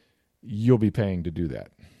 you'll be paying to do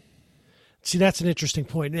that. See, that's an interesting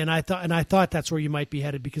point, and I thought that's where you might be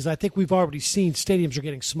headed because I think we've already seen stadiums are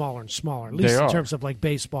getting smaller and smaller, at least in terms of like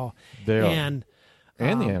baseball. They are. And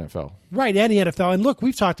the NFL. Right, and the NFL. And look,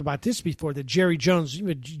 we've talked about this before, that Jerry Jones,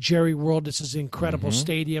 Jerry World, this is an incredible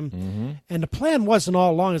stadium. Mm-hmm. And the plan wasn't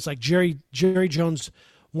all along. It's like Jerry Jones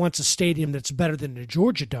wants a stadium that's better than the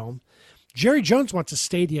Georgia Dome. Jerry Jones wants a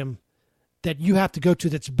stadium that you have to go to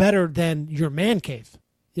that's better than your man cave.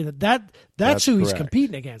 That's who he's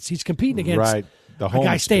competing against. He's competing against the home a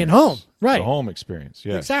guy staying home. Right. The home experience.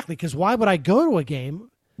 Yeah. Exactly. Because why would I go to a game?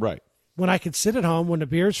 Right. When I could sit at home when the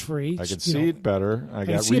beer's free. I could see it better. I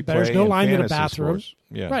got see replay it better. There's no line in the bathroom. Sports.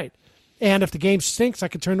 Yeah. Right. And if the game stinks, I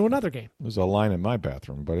could turn to another game. There's a line in my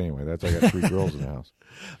bathroom, but anyway, I got 3 girls in the house.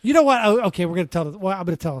 You know what? Okay, we're going to tell. I'm going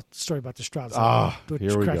to tell a story about the Strouds.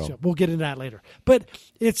 Here we go. We'll get into that later. But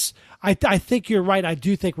it's. I think you're right. I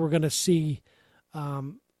do think we're going to see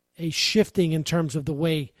a shifting in terms of the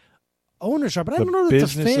way owners are. But I don't know that the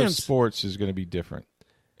fans. The business of sports is going to be different,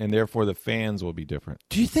 and therefore the fans will be different.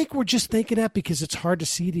 Do you think we're just thinking that because it's hard to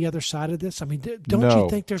see the other side of this? I mean, don't you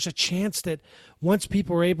think there's a chance that once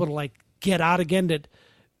people are able to get out again, that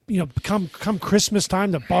come Christmas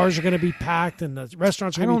time, the bars are going to be packed and the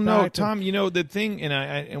restaurants are going to be packed? I don't know, Tom. The thing,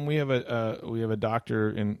 and we have a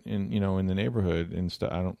doctor in the neighborhood and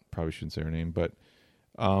stuff. Probably shouldn't say her name, but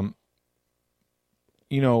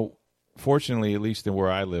fortunately, at least in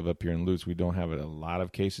where I live up here in Lutz, we don't have a lot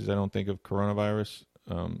of cases. I don't think of coronavirus.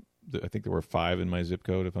 I think there were 5 in my zip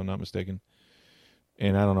code, if I'm not mistaken.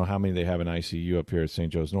 And I don't know how many they have in ICU up here at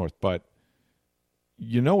St. Joe's North, but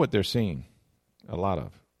you know what they're seeing a lot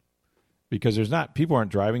of, because people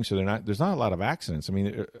aren't driving, so there's not a lot of accidents. I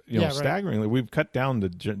mean, staggeringly, we've cut down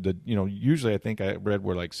the usually I think I read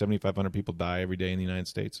where 7,500 people die every day in the United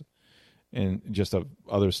States, and just of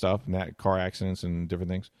other stuff and that car accidents and different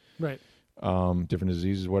things, right? Different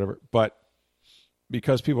diseases, whatever. But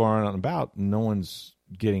because people aren't out and about, no one's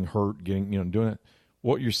getting hurt, doing it.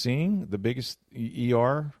 What you're seeing, the biggest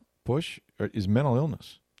ER push is mental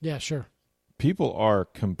illness. Yeah, sure. People are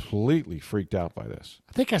completely freaked out by this.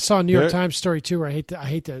 I think I saw a New York Times story too, where I hate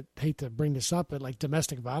to bring this up, but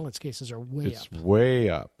domestic violence cases are way up. It's way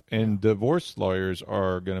up, and divorce lawyers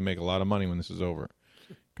are going to make a lot of money when this is over,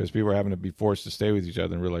 because people are having to be forced to stay with each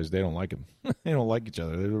other and realize they don't like them. They don't like each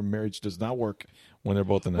other. Their marriage does not work when they're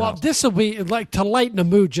both in the house. Well, this will be to lighten the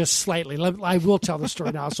mood just slightly. I will tell the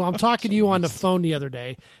story now. So I'm talking to you on the phone the other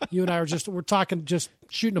day. You and I we're talking, just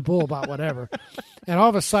shooting a bull about whatever, and all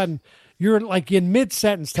of a sudden, you're in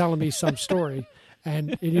mid-sentence telling me some story,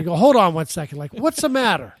 and you go, hold on one second, what's the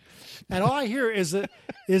matter? And all I hear is that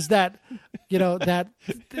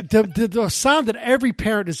the sound that every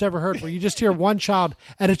parent has ever heard, where you just hear one child,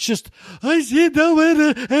 and it's just, I see no one,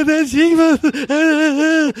 and then she,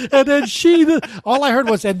 and then she. All I heard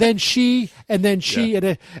was, and then she, and then she,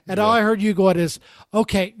 and all I heard you going is,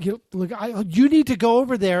 okay, you need to go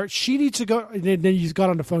over there. She needs to go. And then you got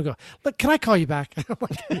on the phone and go, look, can I call you back?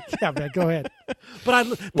 Yeah, man, go ahead.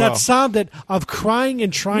 But that sound of crying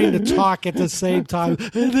and trying to talk at the same time,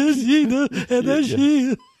 and then she, and then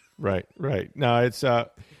she. Right. No, it's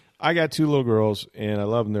I got 2 little girls, and I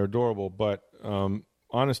love them. They're adorable. But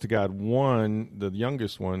honest to God, the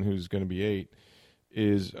youngest one, who's going to be 8,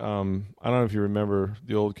 is I don't know if you remember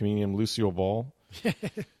the old comedian Lucille Ball.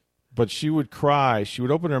 But she would cry. She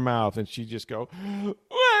would open her mouth, and she'd just go,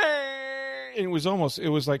 Wah! And it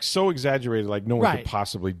was so exaggerated, no one could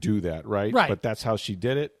possibly do that, right? But that's how she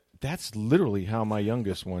did it. That's literally how my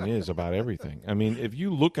youngest one is about everything. I mean, if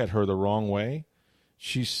you look at her the wrong way,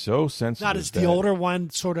 she's so sensitive. Not as the older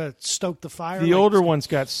one sort of stoked the fire. The older one's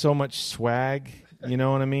got so much swag, you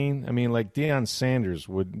know what I mean? I mean, Deion Sanders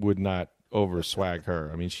would not over swag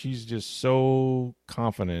her. I mean, she's just so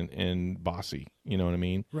confident and bossy. You know what I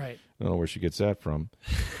mean? Right. I don't know where she gets that from.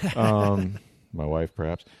 My wife,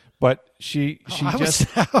 perhaps. But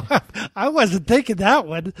I wasn't thinking that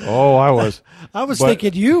one. Oh, I was. I was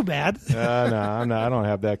thinking you, man. No, I don't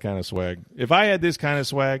have that kind of swag. If I had this kind of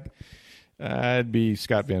swag, I'd be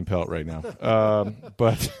Scott Van Pelt right now.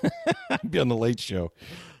 But I'd be on the Late Show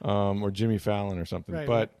or Jimmy Fallon or something. Right,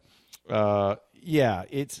 but yeah,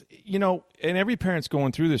 it's, and every parent's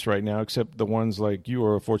going through this right now, except the ones like you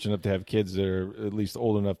are fortunate enough to have kids that are at least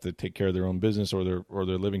old enough to take care of their own business, or they're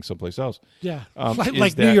living someplace else. Yeah,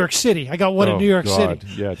 New York City. I got one in New York City.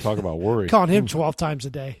 Yeah, talk about worry. Calling him 12 times a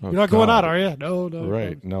day. You're not going out, are you? No.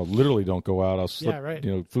 Right. No, literally don't go out. I'll slip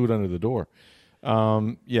food under the door.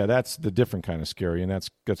 Yeah, that's the different kind of scary, and that's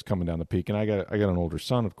coming down the peak. And I got an older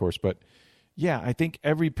son, of course, but yeah, I think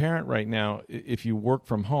every parent right now, if you work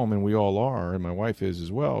from home, and we all are, and my wife is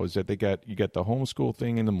as well, is that you got the homeschool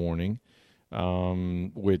thing in the morning,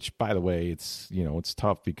 which, by the way, it's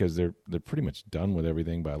tough because they're pretty much done with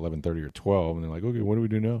everything by 11:30 or 12, and they're like, okay, what do we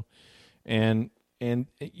do now? And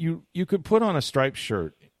you could put on a striped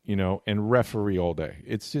shirt, and referee all day.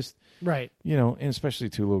 It's just right, and especially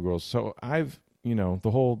 2 little girls. So I've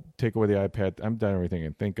the whole take away the iPad. I've done everything I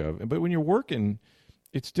can think of, but when you're working,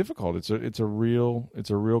 it's difficult. It's a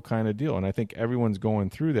real kind of deal, and I think everyone's going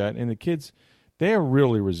through that. And the kids, they are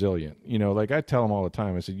really resilient. Like I tell them all the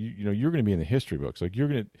time. I said, you're going to be in the history books. Like you're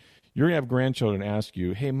going to have grandchildren ask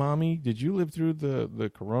you, "Hey, mommy, did you live through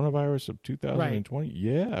the coronavirus of 2020?" Right.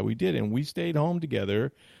 Yeah, we did, and we stayed home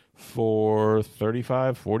together for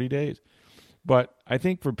 35, 40 days. But I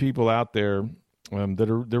think for people out there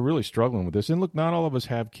they're really struggling with this, and look, not all of us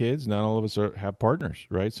have kids, not all of us have partners,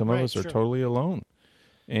 right? Some of us are totally alone,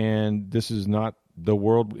 and this is not the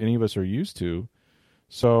world any of us are used to.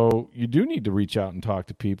 So you do need to reach out and talk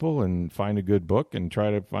to people and find a good book and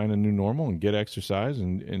try to find a new normal and get exercise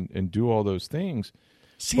and do all those things.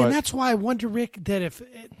 See, and that's why I wonder, Rick, that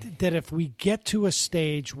if we get to a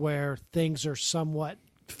stage where things are somewhat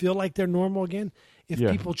feel like they're normal again, if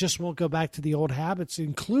people just won't go back to the old habits,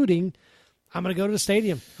 including I'm going to go to the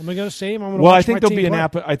stadium. I'm going to go to the stadium. I'm going to watch my team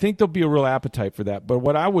play. I think there'll be a real appetite for that. But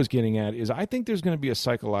what I was getting at is I think there's going to be a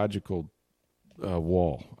psychological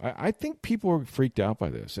wall. I think people are freaked out by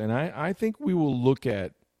this, and I think we will look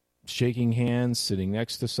at shaking hands, sitting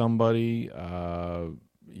next to somebody.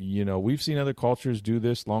 We've seen other cultures do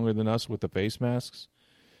this longer than us with the face masks.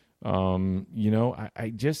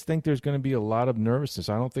 I just think there's going to be a lot of nervousness.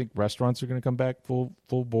 I don't think restaurants are going to come back full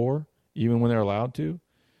bore, even when they're allowed to.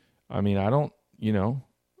 I mean, I don't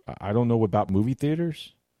know about movie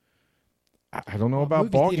theaters. I don't know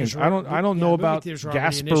about ball games. I don't know about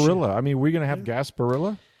Gasparilla. I mean, we're going to have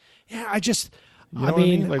Gasparilla? Yeah, I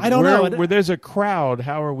Like, I don't know. Where there's a crowd,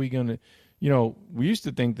 how are we going to, we used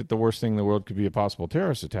to think that the worst thing in the world could be a possible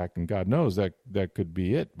terrorist attack, and God knows that could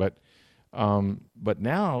be it. But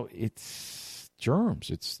now it's germs,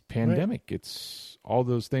 it's pandemic, it's all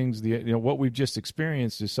those things. What we've just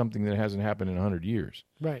experienced is something that hasn't happened in 100 years.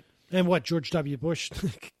 Right. And what George W. Bush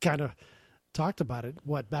kind of talked about it,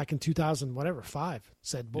 back in 2005,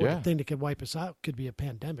 said, boy, the thing that could wipe us out could be a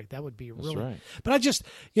pandemic. That would be really. That's right. But I just,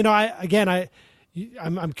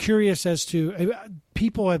 I'm curious as to,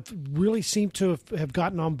 people have really seemed to have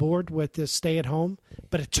gotten on board with this stay at home,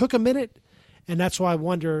 but it took a minute. And that's why I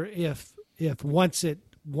wonder if once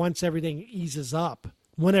everything eases up,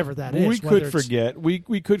 whenever that is. We could forget. We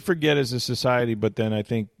could forget as a society, but then I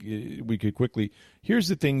think we could quickly. Here's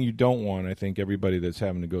the thing you don't want, I think, everybody that's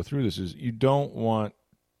having to go through this, is you don't want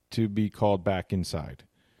to be called back inside.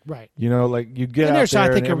 Right. Like you get and out there.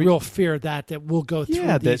 I think, a real fear that we'll go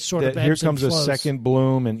through these sort of ebbs here comes and a second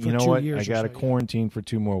bloom, and you know what? I got to quarantine for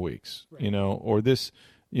 2 more weeks, right. Or this.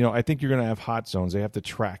 I think you're going to have hot zones. They have to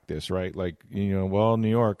track this, right? Like, New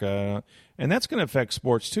York, and that's going to affect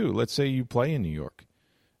sports too. Let's say you play in New York,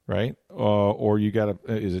 right? Or you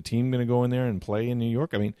is a team going to go in there and play in New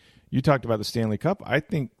York? I mean, you talked about the Stanley Cup. I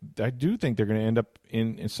do think they're going to end up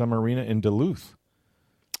in some arena in Duluth.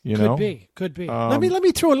 Could be. Let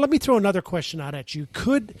me throw another question out at you.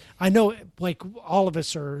 I know, like all of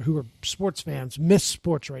us who are sports fans miss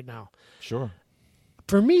sports right now. Sure.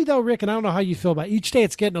 For me, though, Rick, and I don't know how you feel about it, each day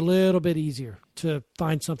it's getting a little bit easier to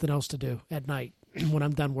find something else to do at night when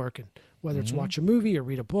I'm done working, whether it's watch a movie or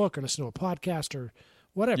read a book or listen to a podcast or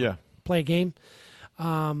whatever, play a game.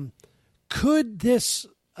 Could this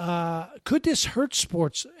hurt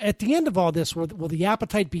sports? At the end of all this, will the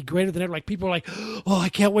appetite be greater than ever? Like, people are like, oh, I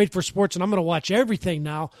can't wait for sports and I'm going to watch everything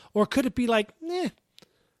now. Or could it be like,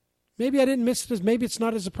 maybe I didn't miss it, maybe it's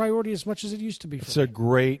not as a priority as much as it used to be for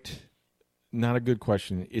me. Not a good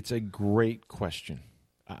question. It's a great question.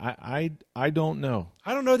 I don't know.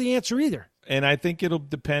 I don't know the answer either. And I think it'll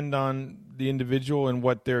depend on the individual and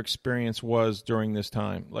what their experience was during this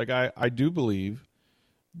time. Like, I do believe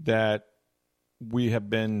that we have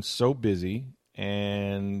been so busy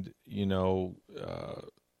and,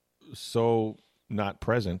 so not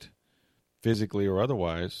present physically or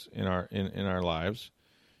otherwise in our lives,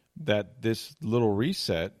 that this little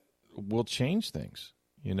reset will change things.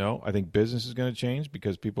 I think business is going to change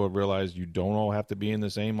because people have realized you don't all have to be in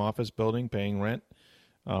the same office building paying rent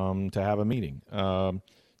to have a meeting.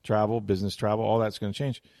 Business travel, all that's going to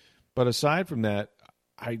change. But aside from that,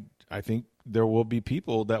 I think there will be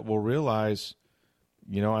people that will realize,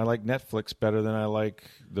 I like Netflix better than I like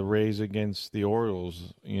the Rays against the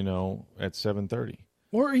Orioles, at 7:30.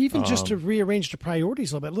 Or even just to rearrange the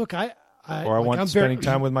priorities a little bit. Look, I want spending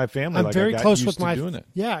time with my family. I'm very close with my doing it.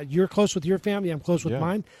 Yeah, you're close with your family. I'm close with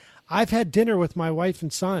mine. I've had dinner with my wife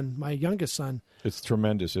and son, my youngest son. It's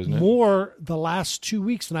tremendous, isn't it? More the last 2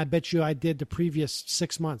 weeks than I bet you I did the previous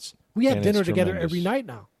 6 months. We have dinner together every night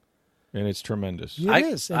now. And it's tremendous. It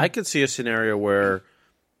is. I could see a scenario where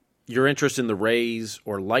your interest in the Rays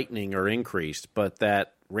or Lightning are increased, but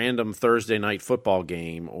that random Thursday night football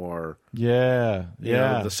game or you Yeah.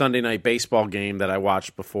 know, the Sunday night baseball game that I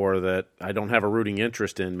watched before that I don't have a rooting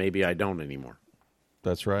interest in. Maybe I don't anymore.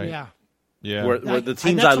 That's right. Yeah. Yeah. Where the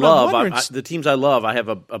teams that's I what I'm love, wondering. the teams I love, I have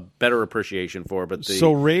a better appreciation for. But the, So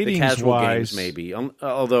the casual ratings-wise- games, maybe.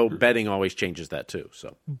 Although betting always changes that too.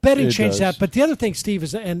 So Betting It changed does. that. But the other thing, Steve,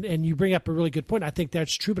 is, and you bring up a really good point. I think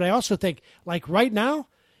that's true. But I also think, like right now,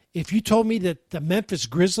 if you told me that the Memphis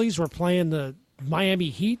Grizzlies were playing the Miami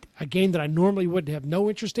Heat, a game that I normally wouldn't have no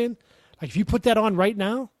interest in, like if you put that on right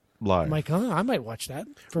now, Live. I'm like, oh, I might watch that.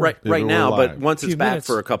 For, right If it now, were but live. once it's Few back minutes.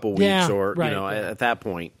 for a couple weeks, Yeah, or right, you know, right. at that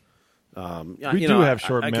point. We do have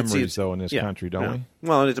short I could see memories, it- though, in this country, don't yeah. we?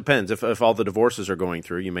 Well, and it depends. If all the divorces are going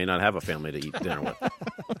through, you may not have a family to eat dinner with.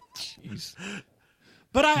 Jeez.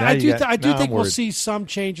 But Now I you do got- I do now I'm think we'll worried. see some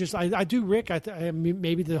changes. I do, Rick. I mean,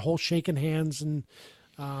 maybe the whole shaking hands and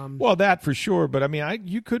Well, that for sure. But I mean,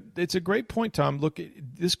 you could. It's a great point, Tom. Look,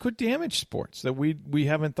 this could damage sports that we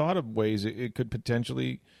haven't thought of ways it could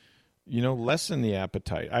potentially, lessen the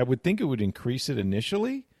appetite. I would think it would increase it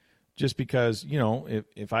initially, just because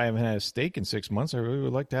if I haven't had a steak in 6 months, I really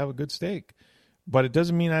would like to have a good steak. But it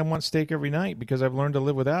doesn't mean I want steak every night because I've learned to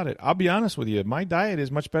live without it. I'll be honest with you. My diet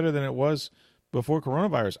is much better than it was before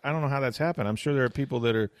coronavirus. I don't know how that's happened. I'm sure there are people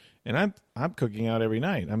that are, and I'm cooking out every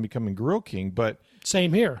night. I'm becoming grill king, but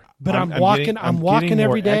same here. But I'm getting- walking. I'm walking getting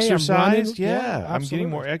every more day. I'm running. exercise. Yeah, I'm getting absolutely.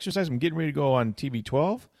 more exercise. I'm getting ready to go on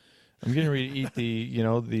TB12. I'm getting ready to eat the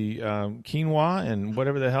quinoa and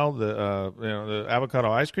whatever the hell the avocado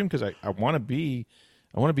ice cream because I want to be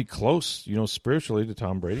close spiritually to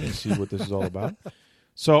Tom Brady and see what this is all about.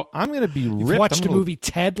 So I'm going to be ripped. You've watched I'm the gonna- movie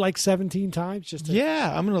Ted like 17 times. Just to,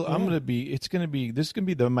 Yeah, I'm gonna be. It's gonna be. This is gonna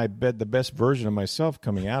be the best version of myself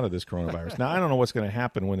coming out of this coronavirus. Now I don't know what's gonna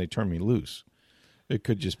happen when they turn me loose. It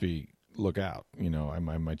could just be look out. I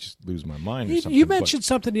might just lose my mind or something. You but- mentioned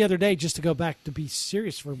something the other day. Just to go back to be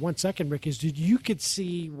serious for 1 second, Rick, is you could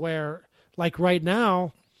see where, like right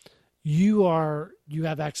now, you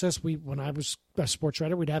have access. When I was a sports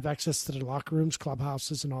writer, we'd have access to the locker rooms,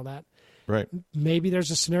 clubhouses, and all that. right. Maybe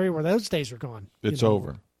there's a scenario where those days are gone. It's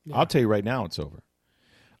over. Yeah. I'll tell you right now, it's over.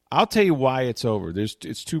 I'll tell you why it's over.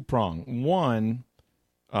 It's two-pronged. One,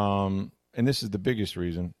 and this is the biggest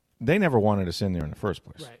reason, they never wanted us in there in the first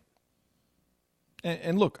place. Right.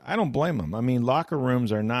 And look, I don't blame them. I mean, locker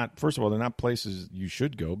rooms are not, first of all, they're not places you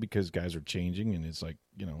should go because guys are changing and it's like,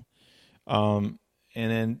 and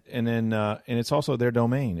it's also their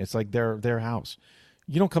domain. It's like their house.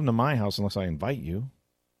 You don't come to my house unless I invite you.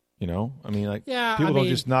 I mean, like, Yeah, people I don't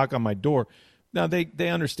mean- just knock on my door. Now, they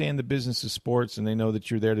understand the business of sports and they know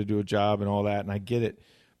that you're there to do a job and all that, and I get it.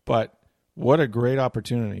 But what a great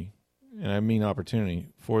opportunity, and I mean opportunity,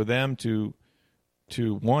 for them to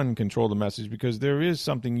one, control the message, because there is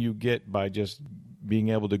something you get by just being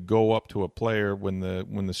able to go up to a player when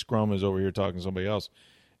the scrum is over here talking to somebody else.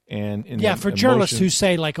 And For journalists who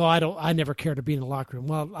say like, "Oh, I never care to be in the locker room."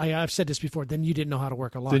 Well, I've said this before. Then you didn't know how to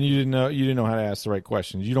work a locker. then you didn't know how to ask the right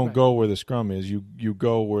questions. You don't Right. go where the scrum is. You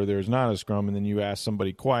go where there's not a scrum, and then you ask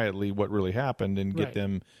somebody quietly what really happened and get Right.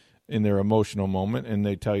 them in their emotional moment, and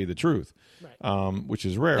they tell you the truth, which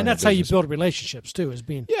is rare. and in that's the how you business. build relationships too, is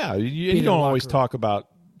being Yeah, you in the don't locker always room. talk about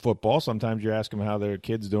football. Sometimes you ask them how their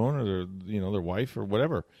kid's doing, or their wife, or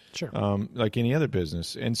whatever. Sure. Like any other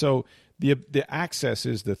business. And so the access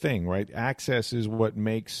is the thing, right? Access is what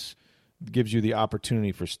gives you the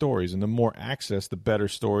opportunity for stories, and the more access, the better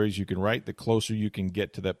stories you can write. The closer you can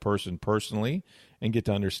get to that person personally and get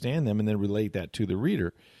to understand them, and then relate that to the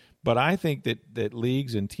reader. But I think that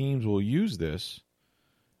leagues and teams will use this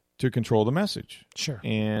to control the message. Sure.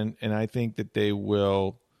 And I think that they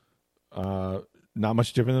will, not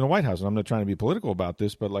much different than the White House. And I'm not trying to be political about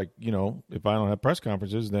this, but if I don't have press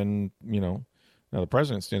conferences, then, now the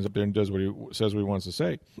president stands up there and does what he says what he wants to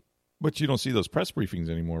say. But you don't see those press briefings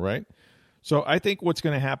anymore, right? So I think what's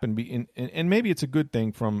going to happen, and maybe it's a good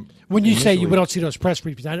thing from when you say initially- you don't see those press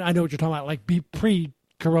briefings. I know what you're talking about, like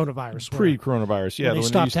pre-coronavirus. where- pre-coronavirus, yeah, when they when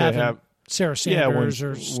stopped used to having have Sarah Yeah, Sanders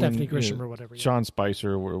when- or Stephanie when, Grisham or whatever. yeah. Sean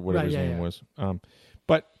Spicer or whatever Right, his yeah, name yeah. was.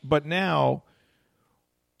 But now,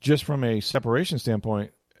 just from a separation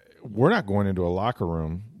standpoint, we're not going into a locker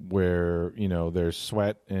room where there's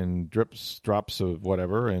sweat and drops of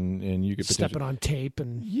whatever, and you could stepping on tape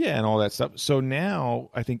and and all that stuff. So now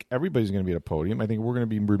I think everybody's going to be at a podium. I think we're going to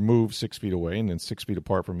be removed 6 feet away and then 6 feet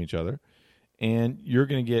apart from each other, and you're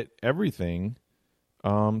going to get everything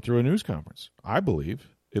through a news conference, I believe,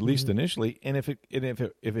 at least initially. And if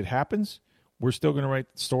it happens, we're still going to write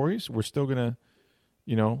stories. We're still going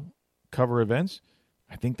to, cover events.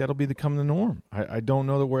 I think that'll become the norm. I don't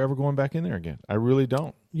know that we're ever going back in there again. I really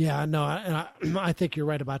don't. Yeah, no, and I think you're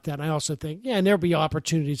right about that. And I also think, and there'll be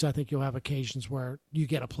opportunities. I think you'll have occasions where you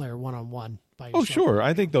get a player one-on-one by yourself. Oh, sure.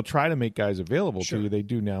 I think they'll try to make guys available to you. They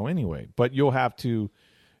do now anyway. But you'll have to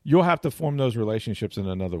form those relationships in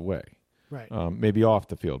another way. Right. Maybe off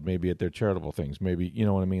the field, maybe at their charitable things, maybe, you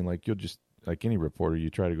know what I mean? Like you'll just, like any reporter, you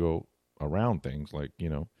try to go around things, like, you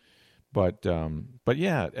know. But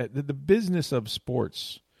yeah, the business of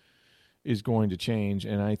sports is going to change,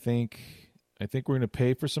 and I think we're going to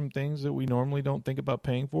pay for some things that we normally don't think about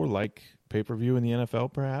paying for, like pay-per-view in the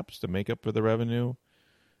NFL, perhaps, to make up for the revenue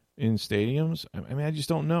in stadiums. I mean, I just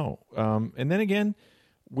don't know. And then again,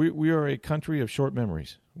 we are a country of short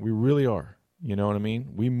memories. We really are. You know what I mean?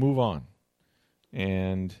 We move on,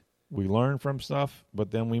 and we learn from stuff,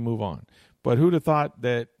 but then we move on. But who'd have thought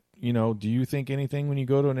that? You know, do you think anything when you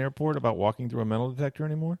go to an airport about walking through a metal detector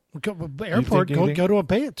anymore? Go to a baseball game. Or go a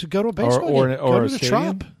to the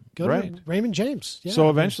stadium? Trop. Go to Raymond James. Yeah,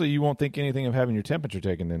 so eventually you won't think anything of having your temperature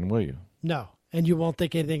taken then, will you? No. And you won't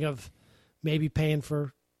think anything of maybe paying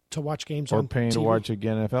to watch games on TV. Or paying to watch an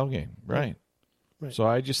NFL game. Right. So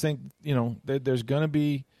I just think, you know, there's going to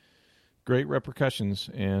be great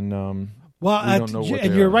repercussions, and we don't know what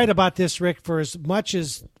and you're right about this, Rick, for as much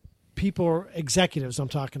as people, executives I'm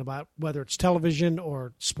talking about, whether it's television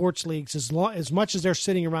or sports leagues, as much as they're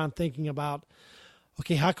sitting around thinking about,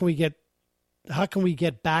 okay, how can we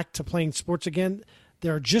get back to playing sports again?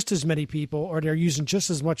 There are just as many people, or they're using just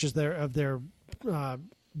as much as their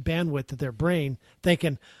bandwidth of their brain,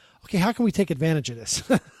 thinking, okay, how can we take advantage of this?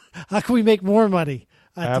 How can we make more money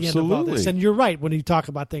at the end of all this? And you're right when you talk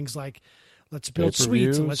about things like, let's build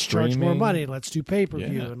suites and let's charge more money. Let's do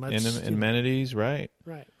pay-per-view and let's amenities. Right.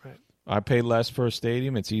 I pay less for a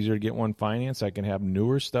stadium. It's easier to get one financed. I can have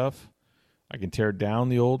newer stuff. I can tear down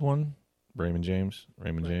the old one. Raymond James.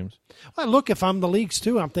 Well, look, if I'm the leagues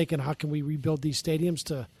too, I'm thinking, how can we rebuild these stadiums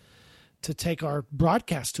to take our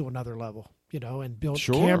broadcast to another level? You know, and build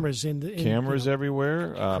cameras cameras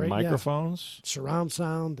everywhere, microphones, surround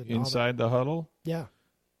sound, and inside the huddle.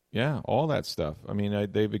 Yeah, all that stuff. I mean,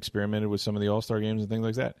 they've experimented with some of the All-Star games and things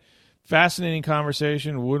like that. Fascinating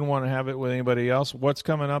conversation. Wouldn't want to have it with anybody else. What's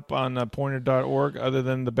coming up on Pointer.org other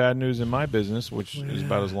than the bad news in my business, which is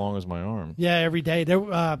about as long as my arm? Yeah, every day.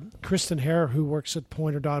 Kristen Hare, who works at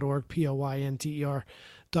Pointer.org, Pointer.org,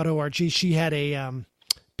 she had a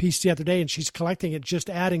piece the other day, and she's collecting it, just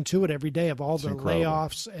adding to it every day of all the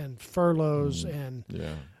layoffs and furloughs.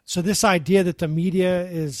 So this idea that the media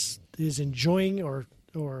is enjoying or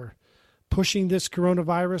pushing this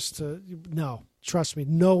coronavirus no, trust me,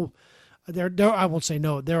 no. I won't say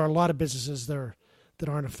no. There are a lot of businesses that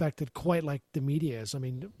aren't affected quite like the media is. I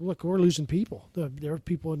mean, look, we're losing people. There are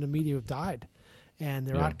people in the media who've died, and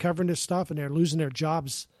they're out covering this stuff, and they're losing their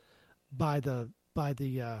jobs by the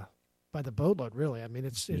boatload. Really, I mean,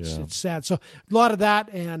 it's sad. So a lot of that,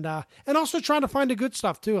 and also trying to find the good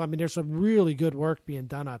stuff too. I mean, there's some really good work being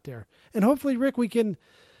done out there, and hopefully, Rick, we can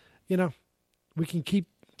keep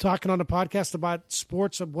talking on the podcast about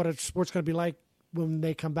sports, of what a sport's going to be like when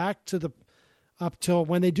they come back up till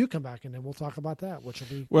when they do come back, and then we'll talk about that, which will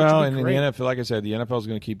be and in the NFL, like I said, the NFL is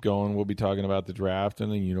going to keep going. We'll be talking about the draft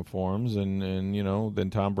and the uniforms, and then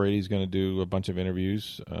Tom Brady's going to do a bunch of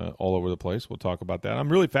interviews all over the place. We'll talk about that.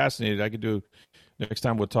 I'm really fascinated. I could do next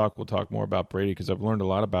time we'll talk more about Brady, because I've learned a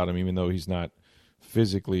lot about him, even though he's not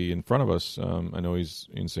physically in front of us. I know he's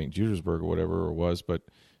in St. Petersburg or whatever it was, but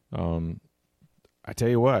I'll tell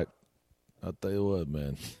you what,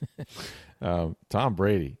 man. Tom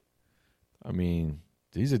Brady, I mean,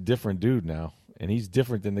 he's a different dude now, and he's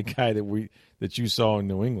different than the guy that you saw in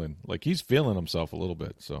New England. Like, he's feeling himself a little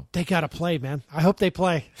bit. So they got to play, man. I hope they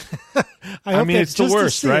play. I mean, it's the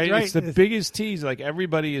worst, right? It's the biggest tease. Like,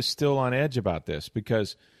 everybody is still on edge about this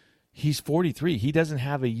because he's 43. He doesn't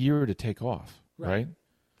have a year to take off, right?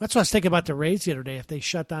 That's what I was thinking about the Rays the other day. If they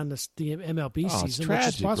shut down the MLB season, it's tragic,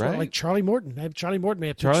 which is possible, right? Like Charlie Morton. Charlie Morton may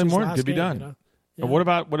have pitched Charlie his Morton last could be game, done. You know? Yeah.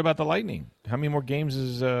 What about the Lightning? How many more games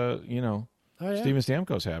is Steven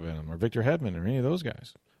Stamkos have in him, or Victor Hedman, or any of those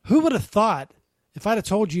guys? Who would have thought, if I'd have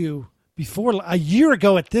told you before a year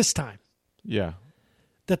ago at this time,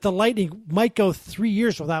 that the Lightning might go 3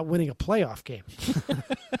 years without winning a playoff game?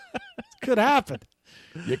 Could happen.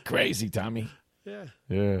 You're crazy, Tommy.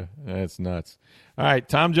 Yeah, that's nuts. All right,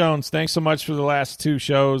 Tom Jones, thanks so much for the last two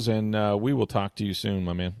shows, and we will talk to you soon,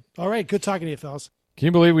 my man. All right, good talking to you, fellas. Can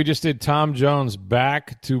you believe we just did Tom Jones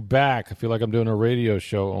back to back? I feel like I'm doing a radio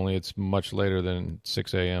show, only it's much later than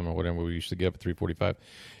 6 a.m. or whatever we used to get up at 3:45.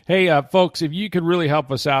 Hey, folks, if you could really help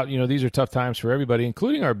us out, these are tough times for everybody,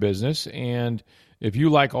 including our business, and if you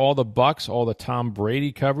like all the Bucs, all the Tom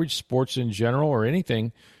Brady coverage, sports in general, or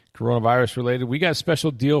anything, coronavirus related, we got a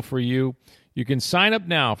special deal for you. You can sign up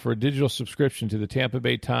now for a digital subscription to the Tampa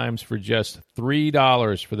Bay Times for just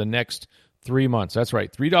 $3 for the next 3 months. That's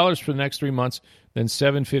right, $3 for the next 3 months, then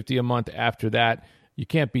 $7.50 a month after that. You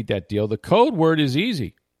can't beat that deal. The code word is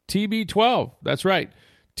easy, TB12. That's right,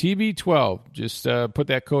 TB12. Just put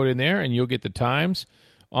that code in there, and you'll get the Times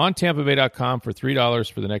on TampaBay.com for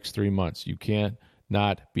 $3 for the next 3 months. You can't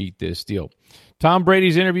not beat this deal. Tom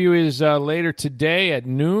Brady's interview is later today at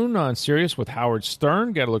noon on Sirius with Howard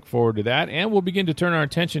Stern. Got to look forward to that. And we'll begin to turn our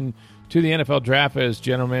attention to the NFL draft as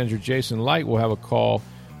General Manager Jason Light will have a call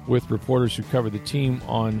with reporters who cover the team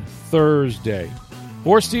on Thursday.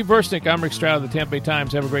 For Steve Versnick, I'm Rick Stroud of the Tampa Bay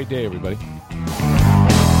Times. Have a great day, everybody.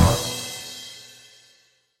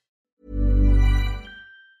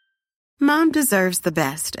 Mom deserves the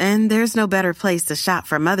best, and there's no better place to shop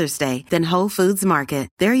for Mother's Day than Whole Foods Market.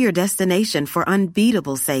 They're your destination for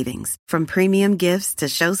unbeatable savings, from premium gifts to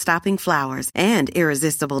show-stopping flowers and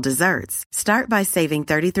irresistible desserts. Start by saving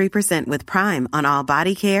 33% with Prime on all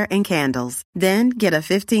body care and candles. Then get a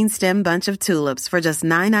 15-stem bunch of tulips for just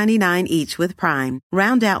 $9.99 each with Prime.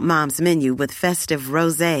 Round out Mom's menu with festive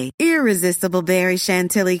rosé, irresistible berry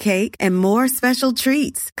chantilly cake, and more special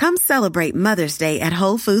treats. Come celebrate Mother's Day at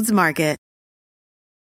Whole Foods Market.